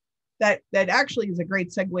it. That actually is a great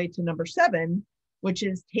segue to number 7, which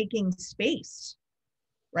is taking space,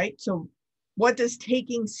 right? So what does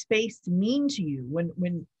taking space mean to you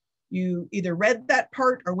when you either read that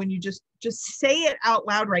part or when you just say it out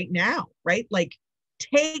loud right now, right? Like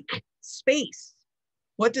take space.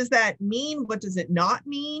 What does that mean? What does it not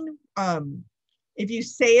mean? If you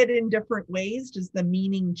say it in different ways, does the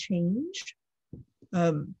meaning change?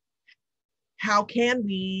 How can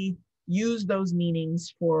we use those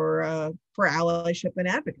meanings for allyship and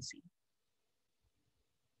advocacy?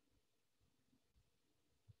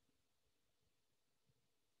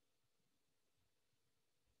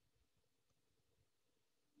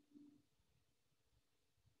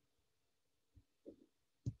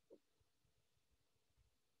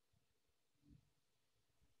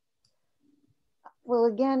 Well,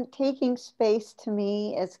 again, taking space to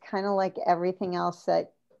me is kind of like everything else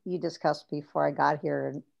that you discussed before I got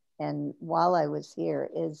here and while I was here,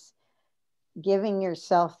 is giving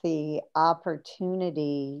yourself the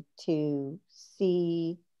opportunity to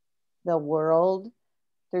see the world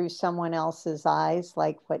through someone else's eyes,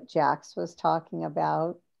 like what Jax was talking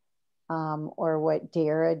about, or what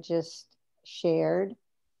Dara just shared.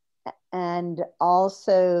 And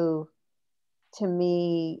also, to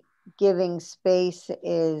me, giving space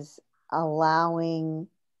is allowing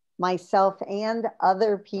myself and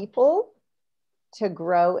other people to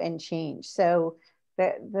grow and change. So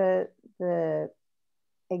the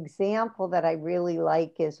example that I really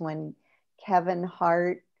like is when Kevin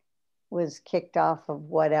Hart was kicked off of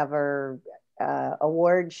whatever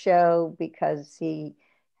award show because he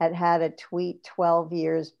had a tweet 12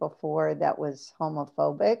 years before that was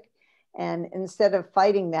homophobic. And instead of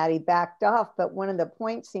fighting that, he backed off. But one of the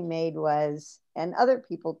points he made was, and other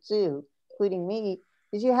people too, including me,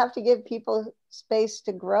 is you have to give people space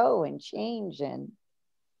to grow and change. And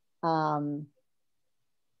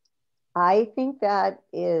I think that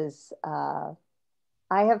is, I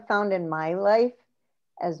have found in my life,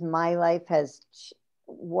 as my life has,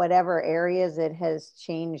 whatever areas it has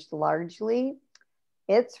changed largely,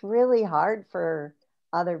 it's really hard for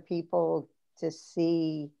other people to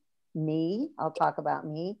see me, I'll talk about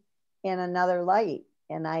me, in another light.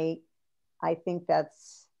 And I think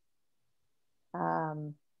that's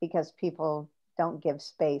because people don't give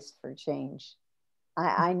space for change.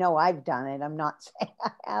 I know I've done it. I'm not saying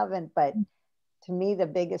I haven't, but to me, the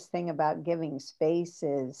biggest thing about giving space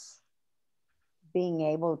is being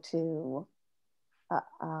able to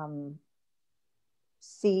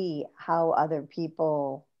see how other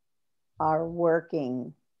people are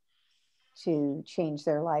working to change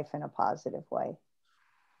their life in a positive way.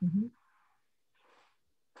 Mm-hmm.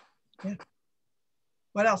 Yeah.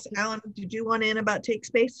 What else? Alan, did you want in about take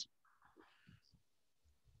space?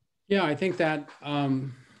 Yeah, I think that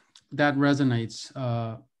that resonates.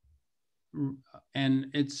 And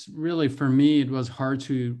it's really, for me, it was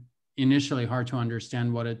initially hard to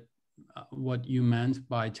understand what you meant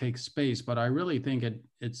by take space, but I really think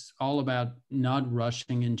it's all about not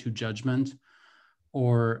rushing into judgment,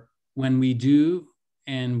 or when we do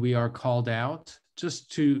and we are called out,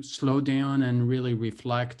 just to slow down and really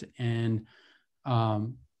reflect and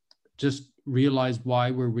just realize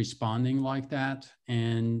why we're responding like that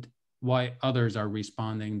and why others are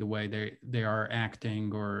responding the way they are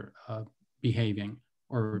acting or behaving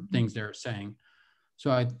or things they're saying. So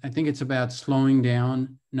I think it's about slowing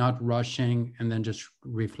down, not rushing, and then just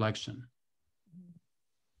reflection.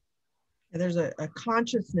 There's a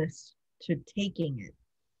consciousness to taking it.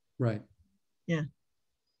 Right. Yeah.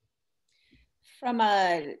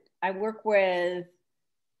 I work with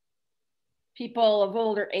people of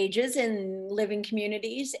older ages in living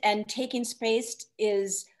communities, and taking space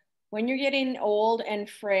is when you're getting old and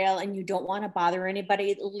frail and you don't want to bother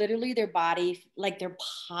anybody, literally their body, like their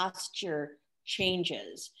posture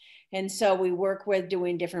changes. And so we work with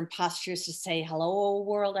doing different postures to say, hello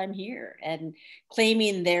world, I'm here, and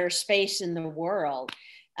claiming their space in the world.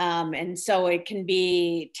 And so it can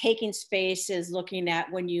be taking space is looking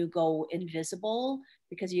at when you go invisible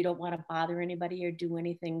because you don't want to bother anybody or do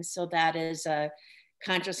anything. So that is a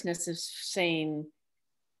consciousness of saying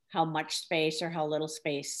how much space or how little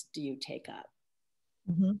space do you take up.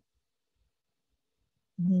 Mm-hmm.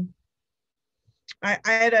 Mm-hmm. I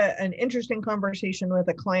had an interesting conversation with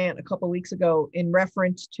a client a couple of weeks ago in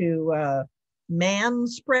reference to man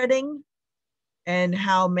spreading and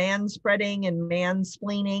how man spreading and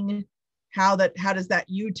mansplaining, how does that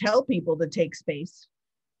you tell people to take space.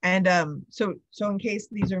 And so in case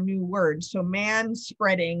these are new words, so man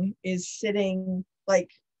spreading is sitting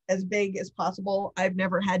like as big as possible. I've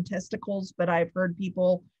never had testicles, but I've heard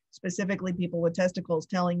people, specifically people with testicles,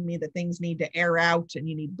 telling me that things need to air out and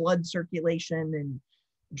you need blood circulation and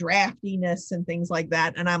draftiness and things like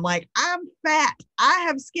that. And I'm like, I'm fat. I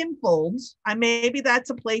have skin folds. Maybe that's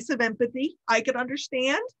a place of empathy I could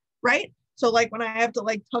understand, right? So like when I have to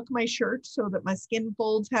like tuck my shirt so that my skin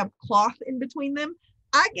folds have cloth in between them,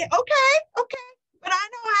 I get, okay, but I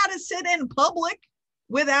know how to sit in public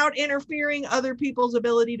without interfering other people's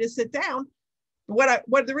ability to sit down.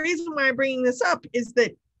 What the reason why I'm bringing this up is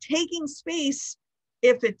that taking space,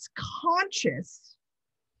 if it's conscious,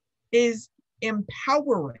 is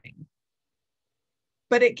empowering,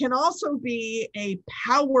 but it can also be a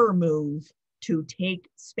power move to take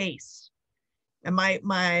space. And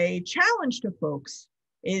my challenge to folks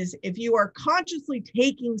is if you are consciously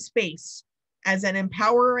taking space as an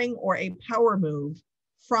empowering or a power move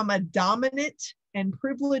from a dominant and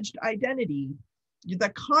privileged identity, the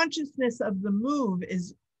consciousness of the move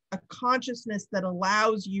is a consciousness that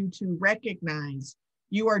allows you to recognize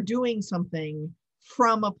you are doing something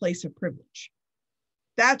from a place of privilege.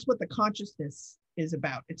 That's what the consciousness is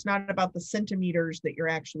about. It's not about the centimeters that you're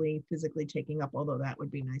actually physically taking up, although that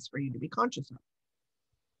would be nice for you to be conscious of.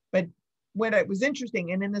 But when it was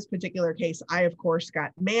interesting, and in this particular case, I, of course,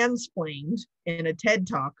 got mansplained in a TED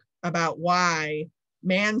talk about why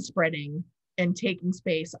manspreading and taking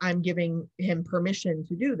space, I'm giving him permission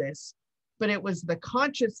to do this. But it was the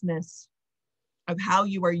consciousness of how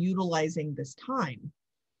you are utilizing this time,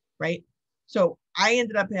 right? So I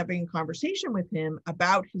ended up having a conversation with him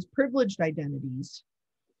about his privileged identities,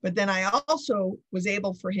 but then I also was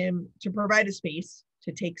able for him to provide a space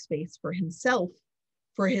to take space for himself,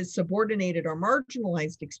 for his subordinated or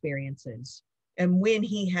marginalized experiences, and when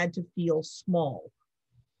he had to feel small.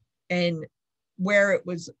 And where it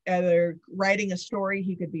was either writing a story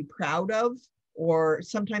he could be proud of, or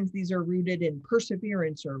sometimes these are rooted in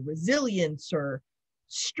perseverance or resilience or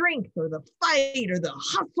strength or the fight or the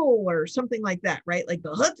hustle or something like that, right? Like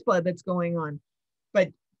the chutzpah that's going on. But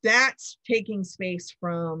that's taking space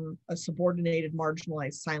from a subordinated,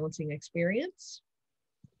 marginalized, silencing experience.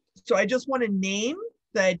 So I just want to name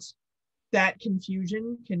that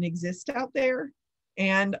confusion can exist out there.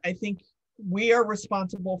 And I think we are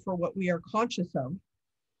responsible for what we are conscious of.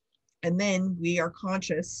 And then we are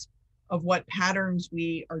conscious of what patterns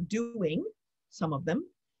we are doing, some of them,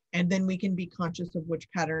 and then we can be conscious of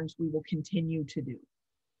which patterns we will continue to do.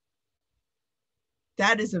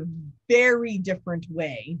 That is a very different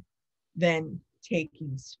way than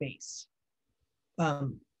taking space.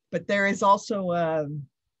 But there is also,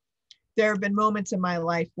 there have been moments in my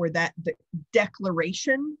life where the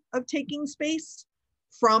declaration of taking space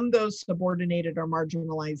from those subordinated or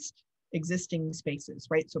marginalized existing spaces,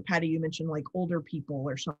 right? So Patty, you mentioned like older people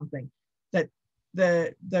or something, that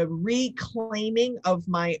the reclaiming of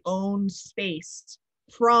my own space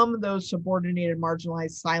from those subordinated,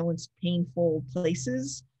 marginalized, silenced, painful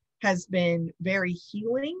places has been very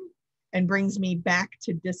healing and brings me back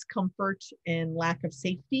to discomfort and lack of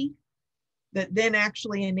safety. that then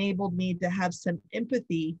actually enabled me to have some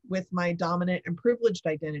empathy with my dominant and privileged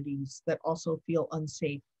identities that also feel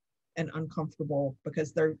unsafe and uncomfortable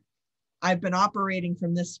because I've been operating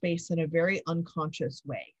from this space in a very unconscious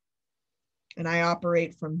way. And I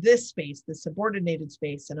operate from this space, the subordinated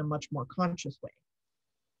space, in a much more conscious way.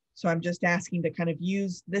 So I'm just asking to kind of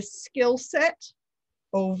use this skill set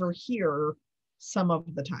over here some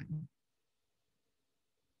of the time.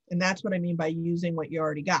 And that's what I mean by using what you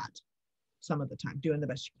already got some of the time, doing the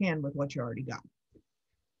best you can with what you already got.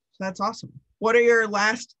 So that's awesome. What are your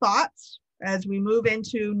last thoughts as we move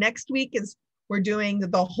into next week? Is we're doing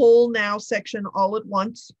the whole now section all at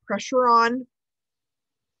once, pressure on,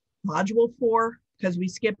 module 4, because we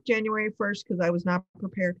skipped January 1st because I was not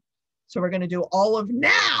prepared. So we're going to do all of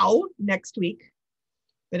now next week.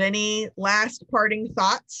 But any last parting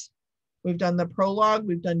thoughts? We've done the prologue,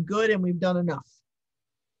 we've done good, and we've done enough.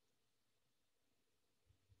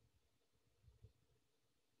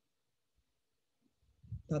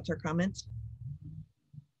 Thoughts or comments?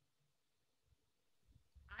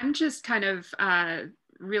 I'm just kind of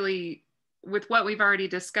really, with what we've already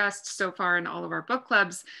discussed so far in all of our book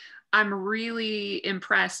clubs, I'm really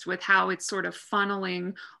impressed with how it's sort of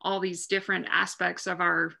funneling all these different aspects of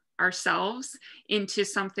ourselves into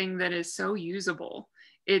something that is so usable.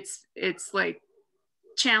 It's like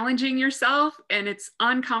challenging yourself, and it's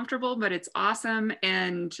uncomfortable, but it's awesome.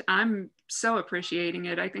 And I'm so appreciating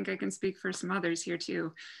it. I think I can speak for some others here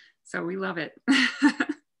too. So we love it.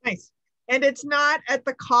 Nice. And it's not at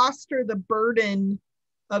the cost or the burden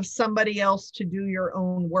of somebody else to do your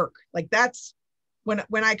own work. Like that's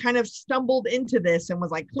when I kind of stumbled into this and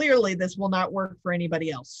was like, clearly this will not work for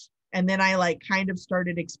anybody else. And then I like kind of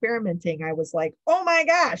started experimenting. I was like, oh my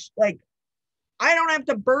gosh, like I don't have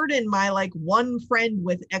to burden my like one friend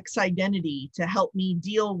with X identity to help me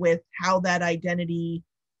deal with how that identity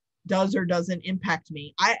does or doesn't impact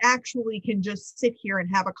me. I actually can just sit here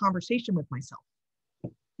and have a conversation with myself.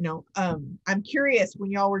 You know, I'm curious,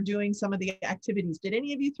 when y'all were doing some of the activities, did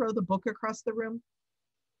any of you throw the book across the room?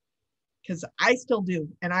 Because I still do,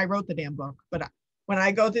 and I wrote the damn book. But when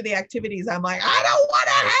I go through the activities, I'm like, I don't want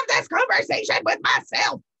to have this conversation with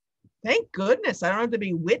myself. Thank goodness I don't have to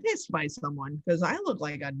be witnessed by someone, because I look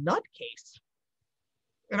like a nutcase.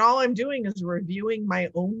 And all I'm doing is reviewing my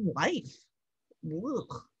own life.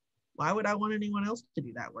 Ugh. Why would I want anyone else to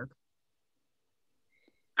do that work?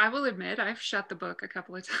 I will admit I've shut the book a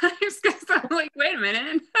couple of times because I'm like, wait a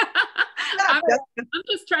minute. I'm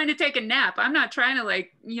just trying to take a nap. I'm not trying to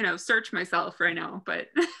like, you know, search myself right now, but.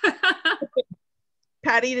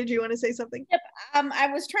 Patty, did you want to say something? Yep. I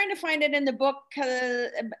was trying to find it in the book,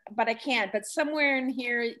 but I can't. But somewhere in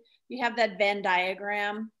here, you have that Venn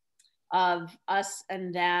diagram of us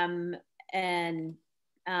and them. And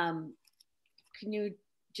can you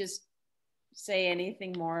just say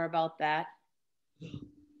anything more about that?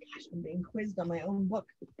 Gosh, I'm being quizzed on my own book.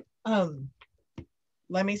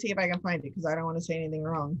 Let me see if I can find it, because I don't want to say anything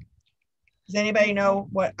wrong. Does anybody know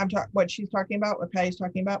what what she's talking about, what Patty's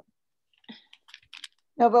talking about?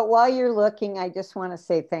 No, but while you're looking, I just want to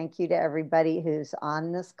say thank you to everybody who's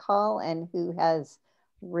on this call and who has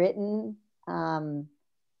written,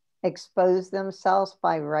 exposed themselves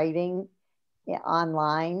by writing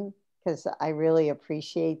online, because I really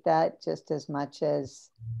appreciate that just as much as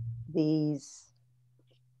these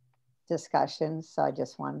discussions. So I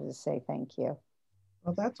just wanted to say thank you.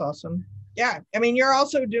 Well, that's awesome. Yeah, I mean, you're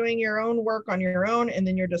also doing your own work on your own, and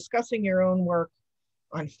then you're discussing your own work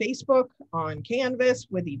on Facebook, on Canvas,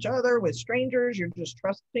 with each other, with strangers. You're just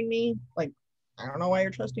trusting me. Like, I don't know why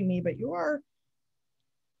you're trusting me, but you are.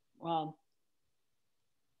 Well,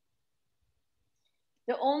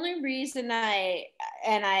 the only reason I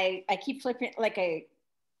keep flipping, like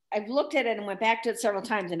I've looked at it and went back to it several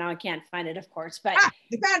times, and now I can't find it, of course. But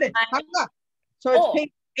you found it. So it's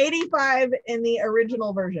page 85 in the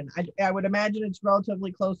original version. I would imagine it's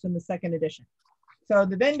relatively close in the second edition. So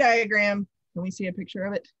the Venn diagram, can we see a picture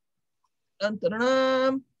of it? Dun, dun, dun,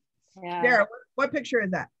 dun. Yeah. There, what picture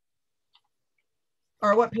is that?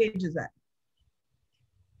 Or what page is that?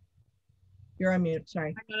 You're on mute,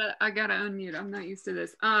 sorry. I gotta unmute. I'm not used to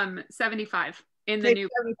this. 75 in the page new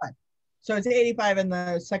 75. So it's 85 in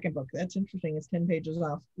the second book. That's interesting. It's 10 pages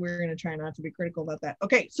off. We're going to try not to be critical about that.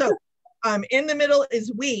 Okay, so in the middle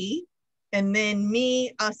is we, and then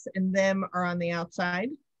me, us, and them are on the outside.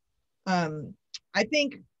 I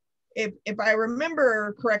think if I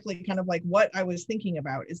remember correctly, kind of like what I was thinking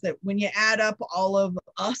about is that when you add up all of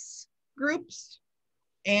us groups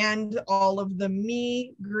and all of the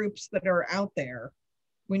me groups that are out there,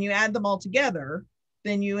 when you add them all together,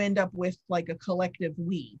 then you end up with like a collective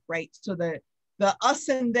we, right? So the The us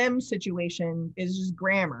and them situation is just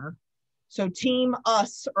grammar. So team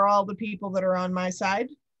us are all the people that are on my side.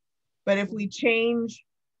 But if we change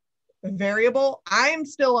a variable, I'm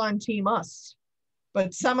still on team us.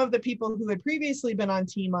 But some of the people who had previously been on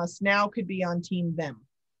team us now could be on team them.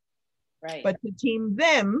 Right. But to team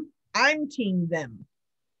them, I'm team them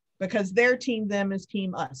because their team them is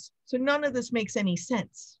team us. So none of this makes any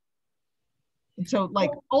sense. And so like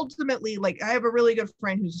ultimately, like I have a really good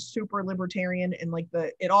friend who's super libertarian, and like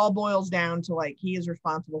it all boils down to like he is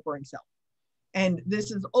responsible for himself. And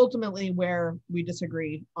this is ultimately where we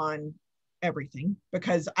disagree on everything,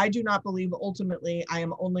 because I do not believe ultimately I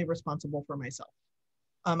am only responsible for myself.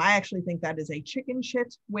 I actually think that is a chicken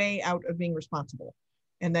shit way out of being responsible.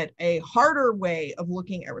 And that a harder way of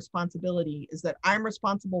looking at responsibility is that I'm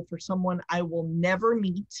responsible for someone I will never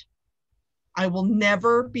meet. I will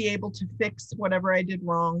never be able to fix whatever I did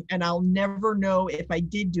wrong, and I'll never know if I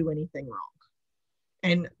did do anything wrong.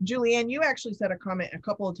 And Julianne, you actually said a comment a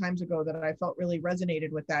couple of times ago that I felt really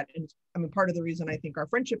resonated with that. And I mean, part of the reason I think our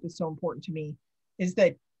friendship is so important to me is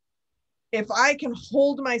that if I can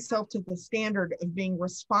hold myself to the standard of being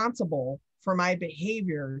responsible for my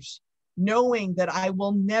behaviors, knowing that I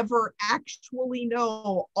will never actually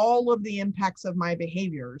know all of the impacts of my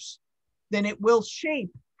behaviors, then it will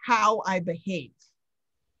shape how I behave.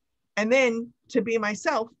 And then to be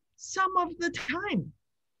myself some of the time,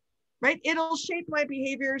 right? It'll shape my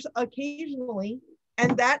behaviors occasionally,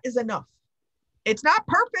 and that is enough. It's not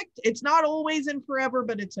perfect. It's not always and forever,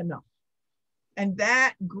 but it's enough. And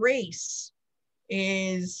that grace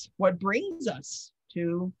is what brings us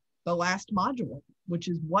to the last module, which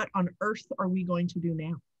is what on earth are we going to do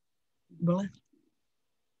now? Well,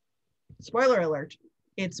 spoiler alert,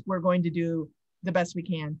 it's we're going to do the best we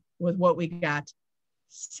can with what we got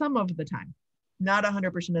some of the time, not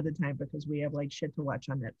 100% of the time, because we have like shit to watch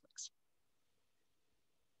on Netflix.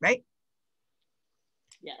 Right?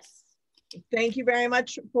 Yes. Thank you very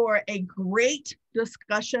much for a great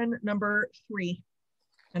discussion number 3.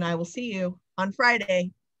 And I will see you on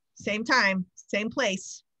Friday, same time, same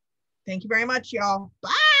place. Thank you very much, y'all. Bye.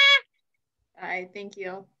 Bye. Thank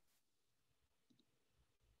you.